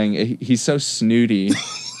thing, he's so snooty,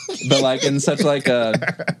 but like in such like a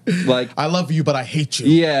like. I love you, but I hate you.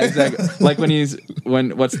 Yeah, exactly. Like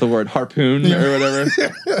when what's the word? Harpoon or whatever.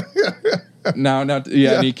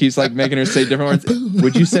 Yeah, and he keeps like making her say different words.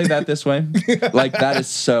 Would you say that this way? Like that is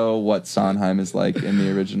so what Sondheim is like in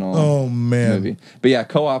the original movie. But yeah,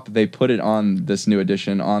 Co-op, they put it on this new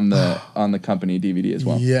edition on the company DVD as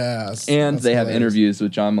well. Yes. And they have interviews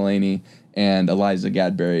with John Mulaney and Eliza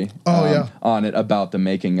Gadbury on it about the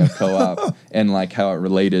making of Co-op and like how it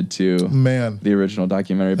related to the original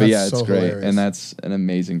documentary. But yeah, it's so great. Hilarious. And that's an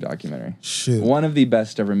amazing documentary. Shoot. One of the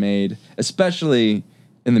best ever made, especially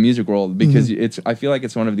in the music world, because I feel like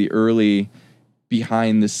it's one of the early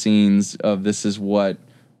behind the scenes of this is what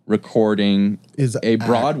recording is a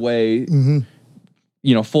Broadway,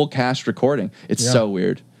 full cast recording. It's so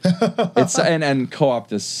weird. It's and Co-op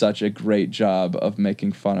does such a great job of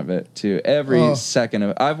making fun of it too. Every second of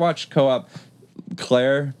it. I've watched Co-op.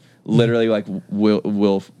 Claire literally like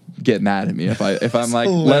will get mad at me if I'm like,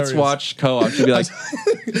 hilarious. Let's watch Co-op. She'll be like,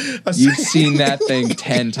 you've seen that thing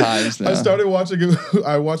 10 times now. I started watching it.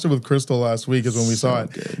 I watched it with Crystal last week is when we saw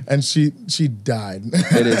it. Good. And she died.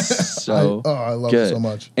 It is so I love it so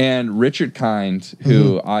much. And Richard Kind,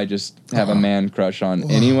 who I just have a man crush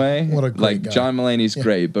on anyway. What a great guy. John Mulaney's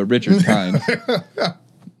great, but Richard Kind.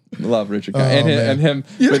 Love Richard Kind. And him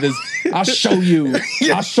with his I'll show you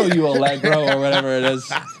Allegro or whatever it is.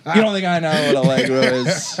 You don't think I know what Allegro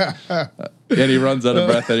is. And he runs out of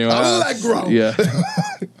breath anyway. Allegro. Yeah.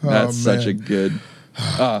 That's such a good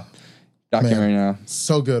documentary now.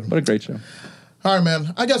 So good. What a great show. All right,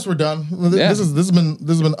 man. I guess we're done. This has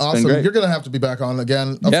been awesome. You're gonna have to be back on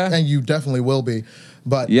again. And you definitely will be.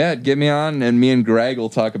 But yeah, get me on, and me and Greg will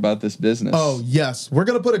talk about this business. Oh yes, we're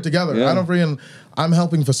gonna put it together. Yeah. I'm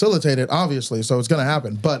helping facilitate it, obviously, so it's gonna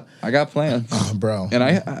happen. But I got plans, bro. And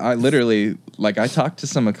I literally I talked to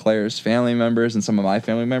some of Claire's family members and some of my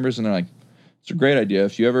family members, and they're like, "It's a great idea.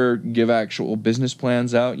 If you ever give actual business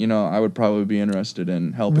plans out, I would probably be interested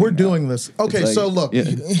in helping." We're doing this. Okay, so look,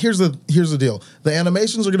 here's the deal. The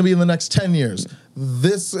animations are going to be in the next 10 years.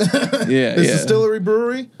 This distillery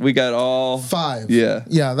brewery, we got all 5. Yeah.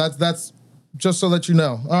 That's just so that you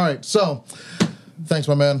know. All right, so thanks,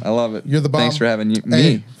 my man. I love it. You're the bomb. Thanks for having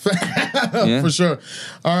me. For sure.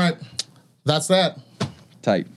 All right, that's that. Tight.